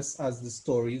alarmist as the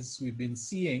stories we've been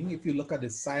seeing. If you look at the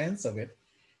science of it,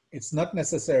 it's not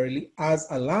necessarily as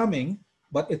alarming,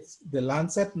 but it's the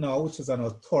Lancet now, which is an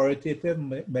authoritative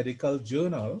medical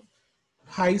journal,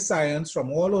 high science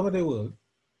from all over the world.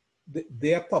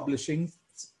 They are publishing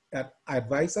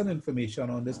advice and information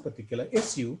on this particular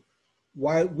issue,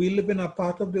 while we live in a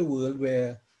part of the world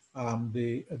where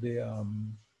the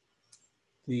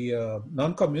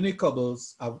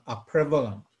non-communicables are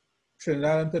prevalent.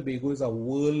 Trinidad and Tobago is a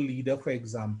world leader, for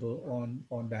example,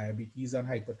 on diabetes and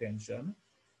hypertension.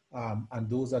 And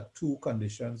those are two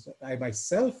conditions that I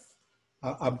myself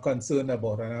am concerned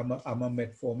about, and I'm a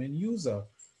metformin user.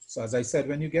 So as I said,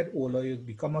 when you get older, you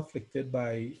become affected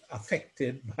by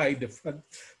different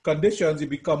conditions. You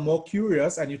become more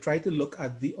curious and you try to look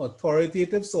at the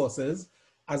authoritative sources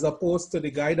as opposed to the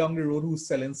guy down the road who's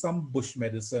selling some bush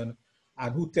medicine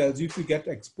and who tells you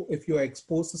if you're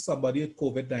exposed to somebody with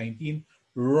COVID-19,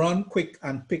 run quick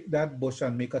and pick that bush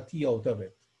and make a tea out of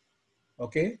it.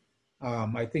 Okay?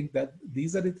 I think that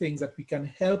these are the things that we can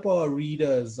help our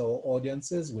readers or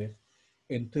audiences with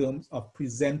in terms of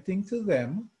presenting to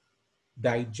them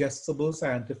digestible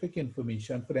scientific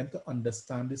information for them to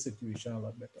understand the situation a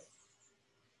lot better.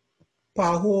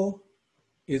 PAHO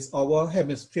is our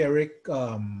hemispheric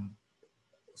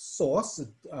source,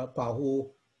 PAHO,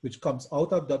 which comes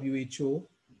out of WHO,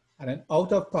 and then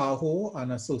out of PAHO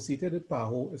and associated with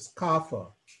PAHO is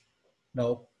CARFA.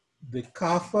 Now, the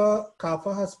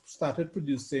CARFA has started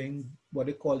producing what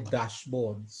they call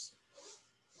dashboards.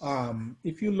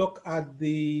 If you look at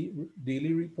the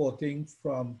daily reporting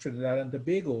from Trinidad and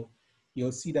Tobago,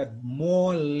 you'll see that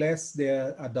more or less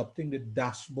they're adopting the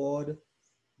dashboard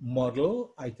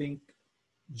model. I think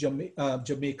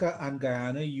Jamaica and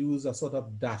Guyana use a sort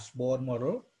of dashboard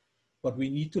model, but we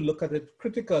need to look at it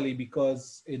critically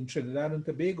because in Trinidad and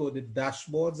Tobago, the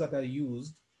dashboards that are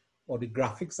used or the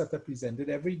graphics that are presented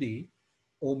every day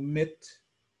omit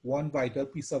one vital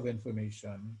piece of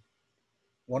information.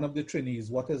 One of the Trinis,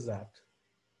 what is that?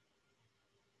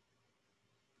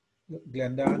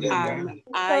 Glenda?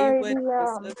 I would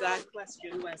answer that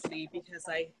question, Wesley, because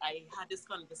I had this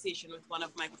conversation with one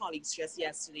of my colleagues just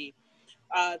yesterday.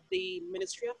 The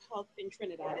Ministry of Health in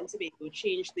Trinidad and Tobago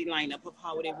changed the lineup of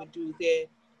how they would do their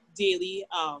daily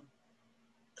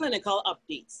clinical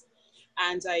updates.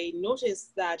 And I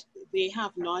noticed that they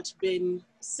have not been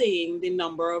saying the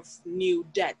number of new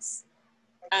deaths.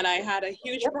 And I had a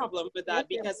huge problem with that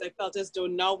because I felt as though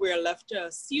now we're left to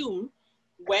assume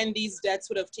when these deaths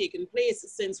would have taken place,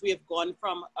 since we have gone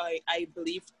from, I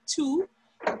believe, 2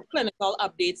 clinical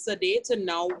updates a day to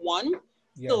now 1.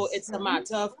 Yes. So it's a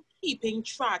matter of keeping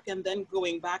track and then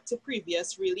going back to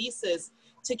previous releases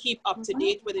to keep up to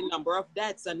date with the number of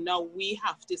deaths. And now we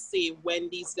have to say when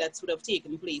these deaths would have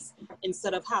taken place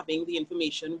instead of having the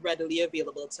information readily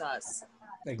available to us.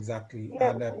 Exactly.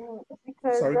 Yeah, And,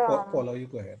 because, sorry, Paula, you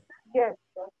go ahead. Yes,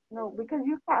 no, because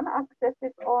you can access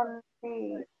it on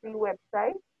the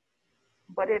website,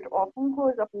 but it often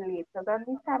goes up later than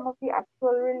the time of the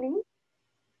actual release.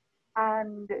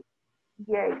 And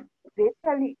yeah, they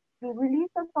tell you, the release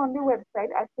that's on the website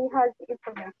actually has the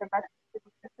information that's in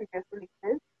the previous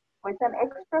releases, but it's an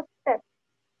extra step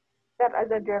that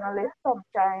as a journalist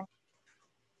sometimes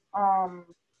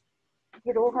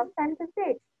you don't have time to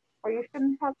take, or you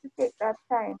shouldn't have to take that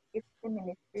time if the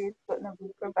ministry is going to be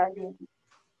providing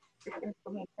this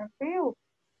information for you.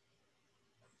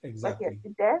 Exactly. But yes,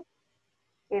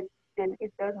 it does.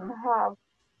 It doesn't have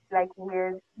like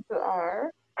where people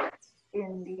are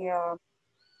in the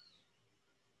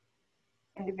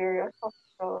various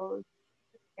hospitals.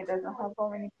 It doesn't have how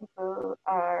many people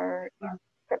are in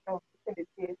certain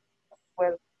facilities.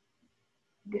 Well,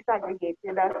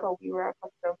 disaggregated. That's how we were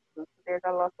accustomed to. So there's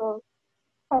a lot of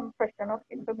compression of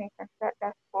information that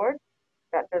dashboard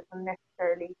that doesn't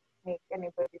necessarily make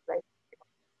anybody's life.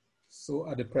 So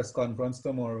at the press conference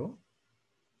tomorrow?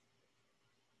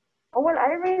 Oh, well,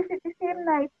 I raised it the same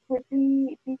night with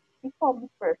the comms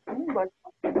person, but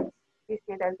they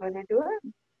say that's what they do.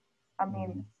 I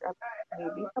mean,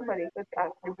 maybe somebody could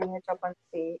actually bring it up and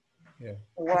say,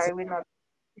 why we're not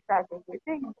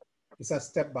disaggregating. It's a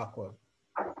step backward.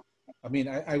 I mean,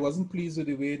 I wasn't pleased with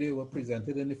the way they were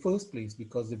presented in the first place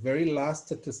because the very last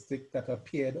statistic that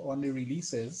appeared on the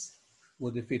releases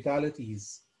were the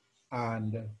fatalities.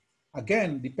 And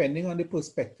again, depending on the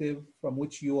perspective from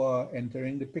which you are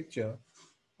entering the picture,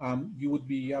 you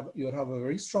would have a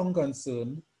very strong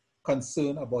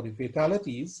concern about the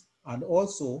fatalities and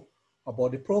also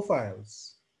about the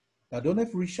profiles. I don't know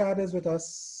if Richard is with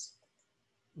us.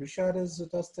 Richard is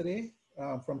with us today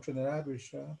from Trinidad,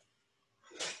 Richard.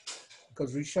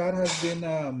 Because Richard has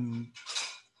been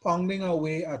pounding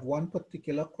away at one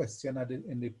particular question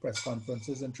in the press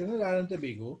conferences in Trinidad and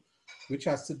Tobago, which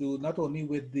has to do not only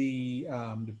with the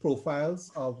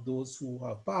profiles of those who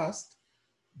have passed,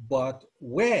 but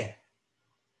where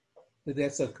the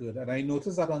deaths occurred. And I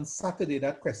noticed that on Saturday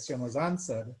that question was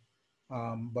answered,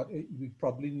 but we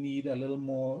probably need a little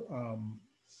more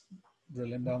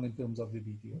drilling down in terms of the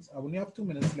details. I only have 2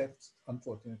 minutes left,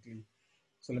 unfortunately.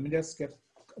 So let me just get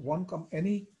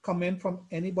any comment from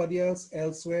anybody else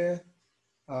elsewhere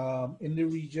in the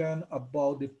region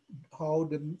about how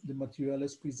the material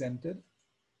is presented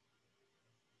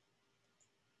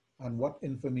and what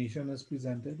information is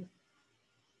presented?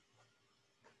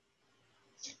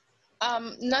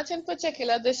 Not in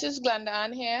particular. This is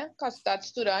Glenda here, that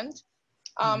student.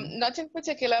 Not in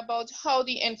particular about how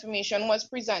the information was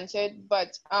presented,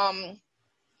 but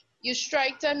you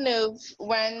struck a nerve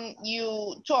when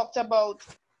you talked about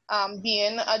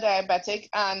being a diabetic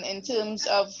and in terms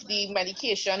of the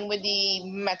medication with the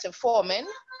metformin.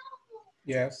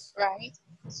 Yes. right?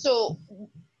 So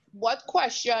what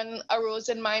question arose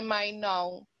in my mind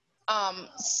now,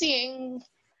 seeing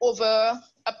over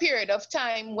a period of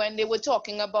time when they were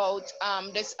talking about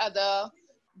this other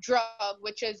drug,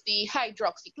 which is the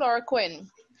hydroxychloroquine,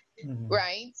 Mm-hmm.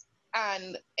 right?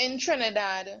 And in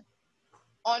Trinidad,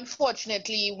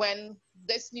 unfortunately, when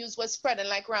this news was spreading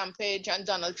like rampage and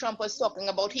Donald Trump was talking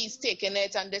about he's taking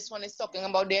it and this one is talking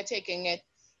about they're taking it,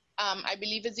 I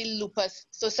believe it's the Lupus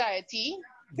Society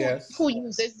Yes. who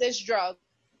uses this drug.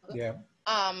 Yeah.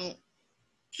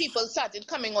 People started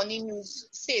coming on the news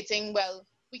stating, well,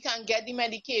 we can't get the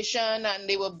medication, and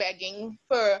they were begging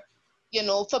for,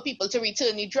 for people to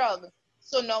return the drug.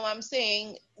 So now I'm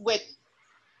saying, with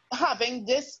having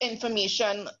this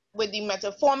information with the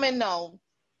metformin now,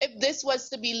 if this was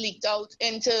to be leaked out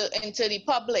into the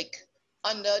public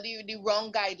under the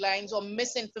wrong guidelines or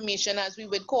misinformation, as we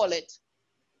would call it,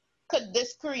 could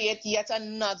this create yet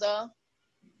another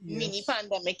mini Yes.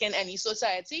 pandemic in any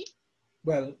society?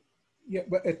 Well, yeah,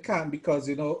 but it can, because,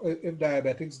 if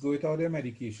diabetics go without their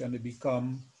medication, they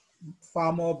become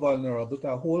far more vulnerable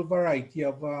to a whole variety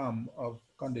of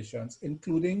conditions,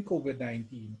 including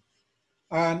COVID-19.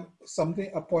 And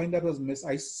a point that was missed,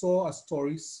 I saw a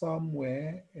story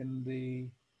somewhere in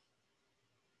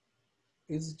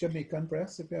is Jamaican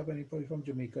press, if you have anybody from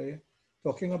Jamaica here,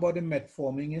 talking about the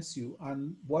metformin issue.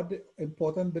 And what the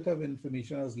important bit of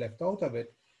information is left out of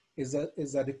it is that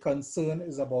the concern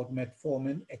is about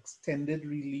metformin extended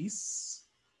release.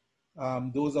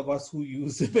 Those of us who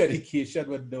use the medication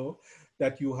would know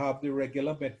that you have the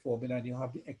regular metformin and you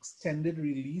have the extended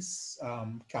release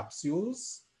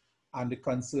capsules. And the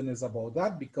concern is about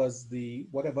that, because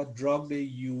whatever drug they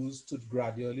use to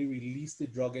gradually release the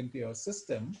drug into your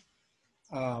system,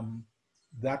 it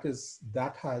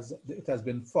has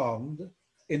been found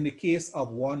in the case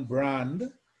of one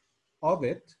brand of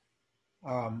it,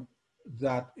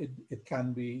 that it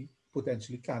can be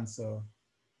potentially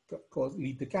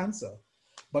lead to cancer.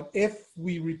 But if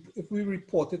we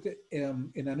report it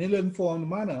in an ill-informed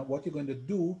manner, what you're going to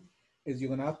do is you're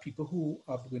going to have people who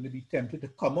are going to be tempted to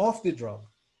come off the drug,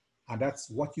 and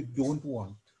that's what you don't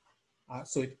want.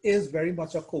 So it is very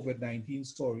much a COVID-19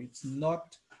 story. It's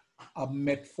not a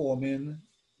metformin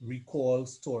recall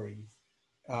story.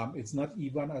 It's not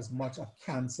even as much a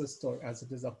cancer story as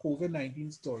it is a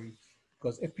COVID-19 story,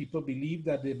 because if people believe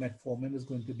that the metformin is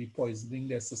going to be poisoning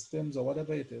their systems or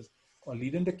whatever it is, or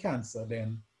leading to cancer,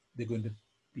 then they're going to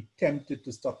be tempted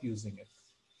to stop using it.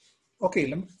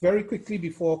 Okay, very quickly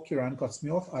before Kiran cuts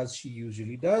me off, as she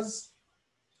usually does,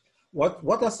 what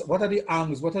are the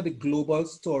angles, what are the global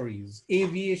stories?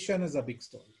 Aviation is a big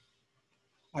story.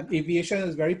 And aviation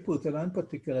is very pertinent,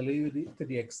 particularly to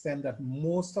the extent that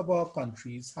most of our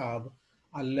countries have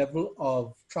a level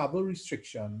of travel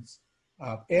restrictions,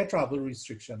 air travel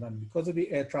restrictions. And because of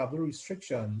the air travel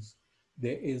restrictions,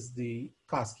 there is the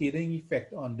cascading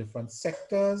effect on different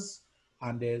sectors,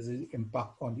 and there's an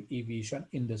impact on the aviation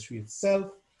industry itself.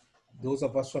 Those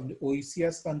of us from the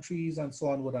OECS countries and so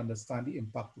on would understand the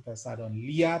impact it has had on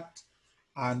LIAT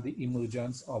and the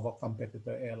emergence of a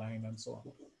competitor airline and so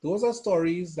on. Those are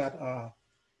stories that are,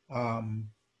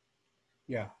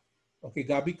 yeah. Okay,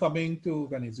 Gabi coming to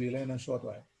Venezuela in a short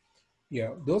while.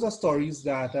 Yeah, those are stories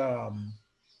that,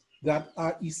 that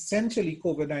are essentially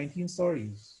COVID-19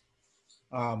 stories.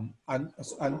 And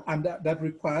that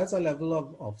requires a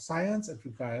level of science. It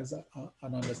requires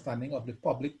an understanding of the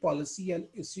public policy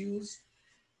issues.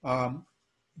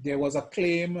 There was a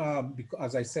claim, because,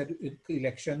 as I said,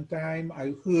 election time,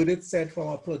 I heard it said from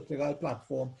a political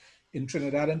platform in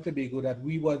Trinidad and Tobago that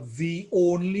we were the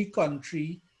only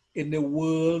country in the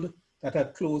world that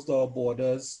had closed our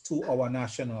borders to our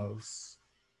nationals.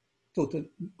 Total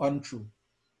untrue.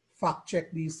 Fact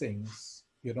check these things.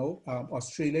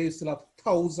 Australia, you still have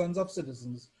thousands of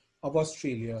citizens of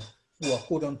Australia who are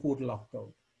quote unquote locked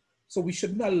out. So we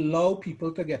shouldn't allow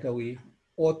people to get away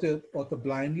or to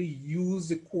blindly use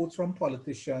the quotes from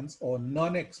politicians or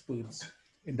non-experts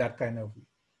in that kind of way.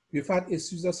 We've had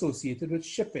issues associated with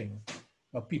shipping.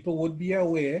 People would be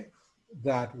aware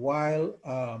that while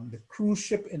the cruise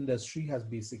ship industry has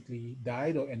basically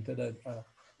died or entered a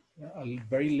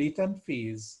very latent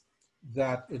phase,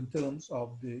 that in terms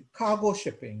of the cargo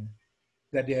shipping,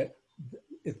 that it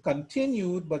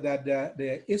continued, but that there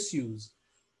are issues.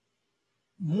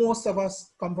 Most of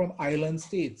us come from island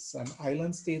states, and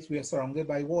island states, we are surrounded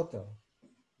by water.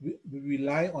 We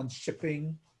rely on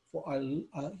shipping for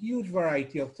a huge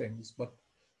variety of things, but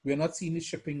we're not seeing the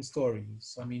shipping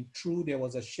stories. I mean, true, there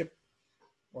was a ship,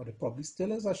 or there probably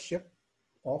still is a ship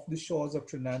off the shores of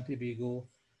Trinidad and Tobago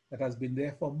that has been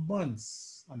there for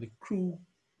months, and the crew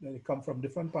They come from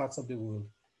different parts of the world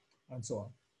and so on.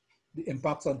 The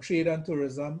impacts on trade and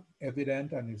tourism,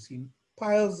 evident, and you've seen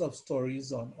piles of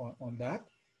stories on that.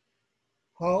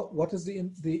 What is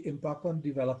the impact on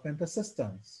development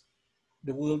assistance?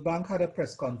 The World Bank had a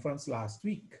press conference last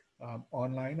week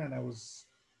online, and I was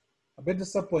a bit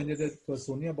disappointed that it was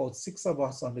only about 6 of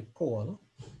us on the call,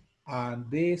 and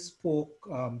they spoke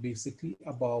basically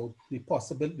about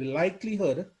the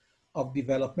likelihood of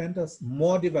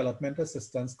more development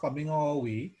assistance coming our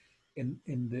way in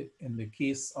the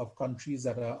case of countries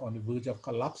that are on the verge of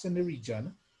collapse in the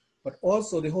region, but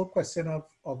also the whole question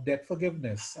of debt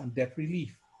forgiveness and debt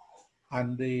relief.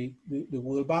 And the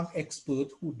World Bank expert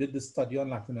who did the study on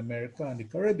Latin America and the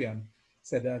Caribbean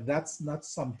said that that's not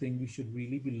something we should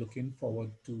really be looking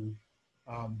forward to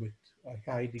with a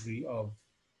high degree of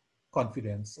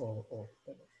confidence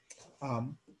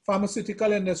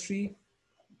pharmaceutical industry.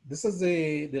 This is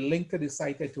the link to the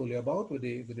site I told you about with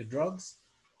the drugs.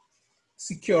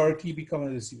 Security becoming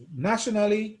an issue.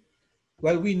 Nationally,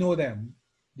 well, we know them,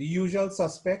 the usual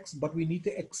suspects, but we need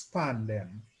to expand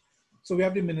them. So we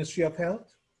have the Ministry of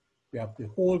Health. We have the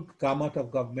whole gamut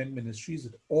of government ministries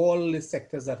with all the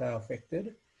sectors that are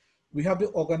affected. We have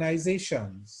the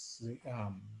organizations,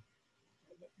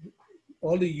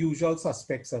 all the usual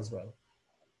suspects as well.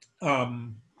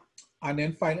 And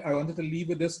then finally, I wanted to leave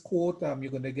with this quote.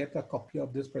 You're going to get a copy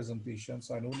of this presentation,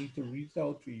 so I don't need to read it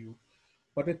out to you.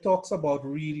 But it talks about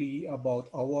really about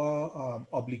our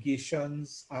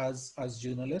obligations as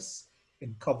journalists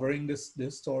in covering this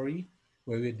story,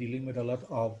 where we're dealing with a lot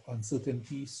of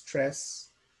uncertainty,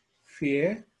 stress,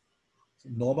 fear,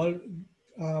 normal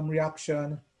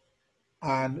reaction,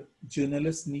 and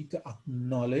journalists need to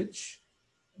acknowledge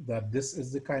that this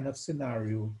is the kind of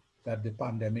scenario that the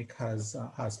pandemic has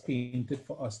painted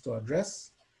for us to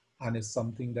address, and is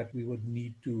something that we would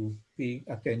need to pay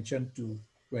attention to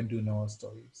when doing our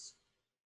stories.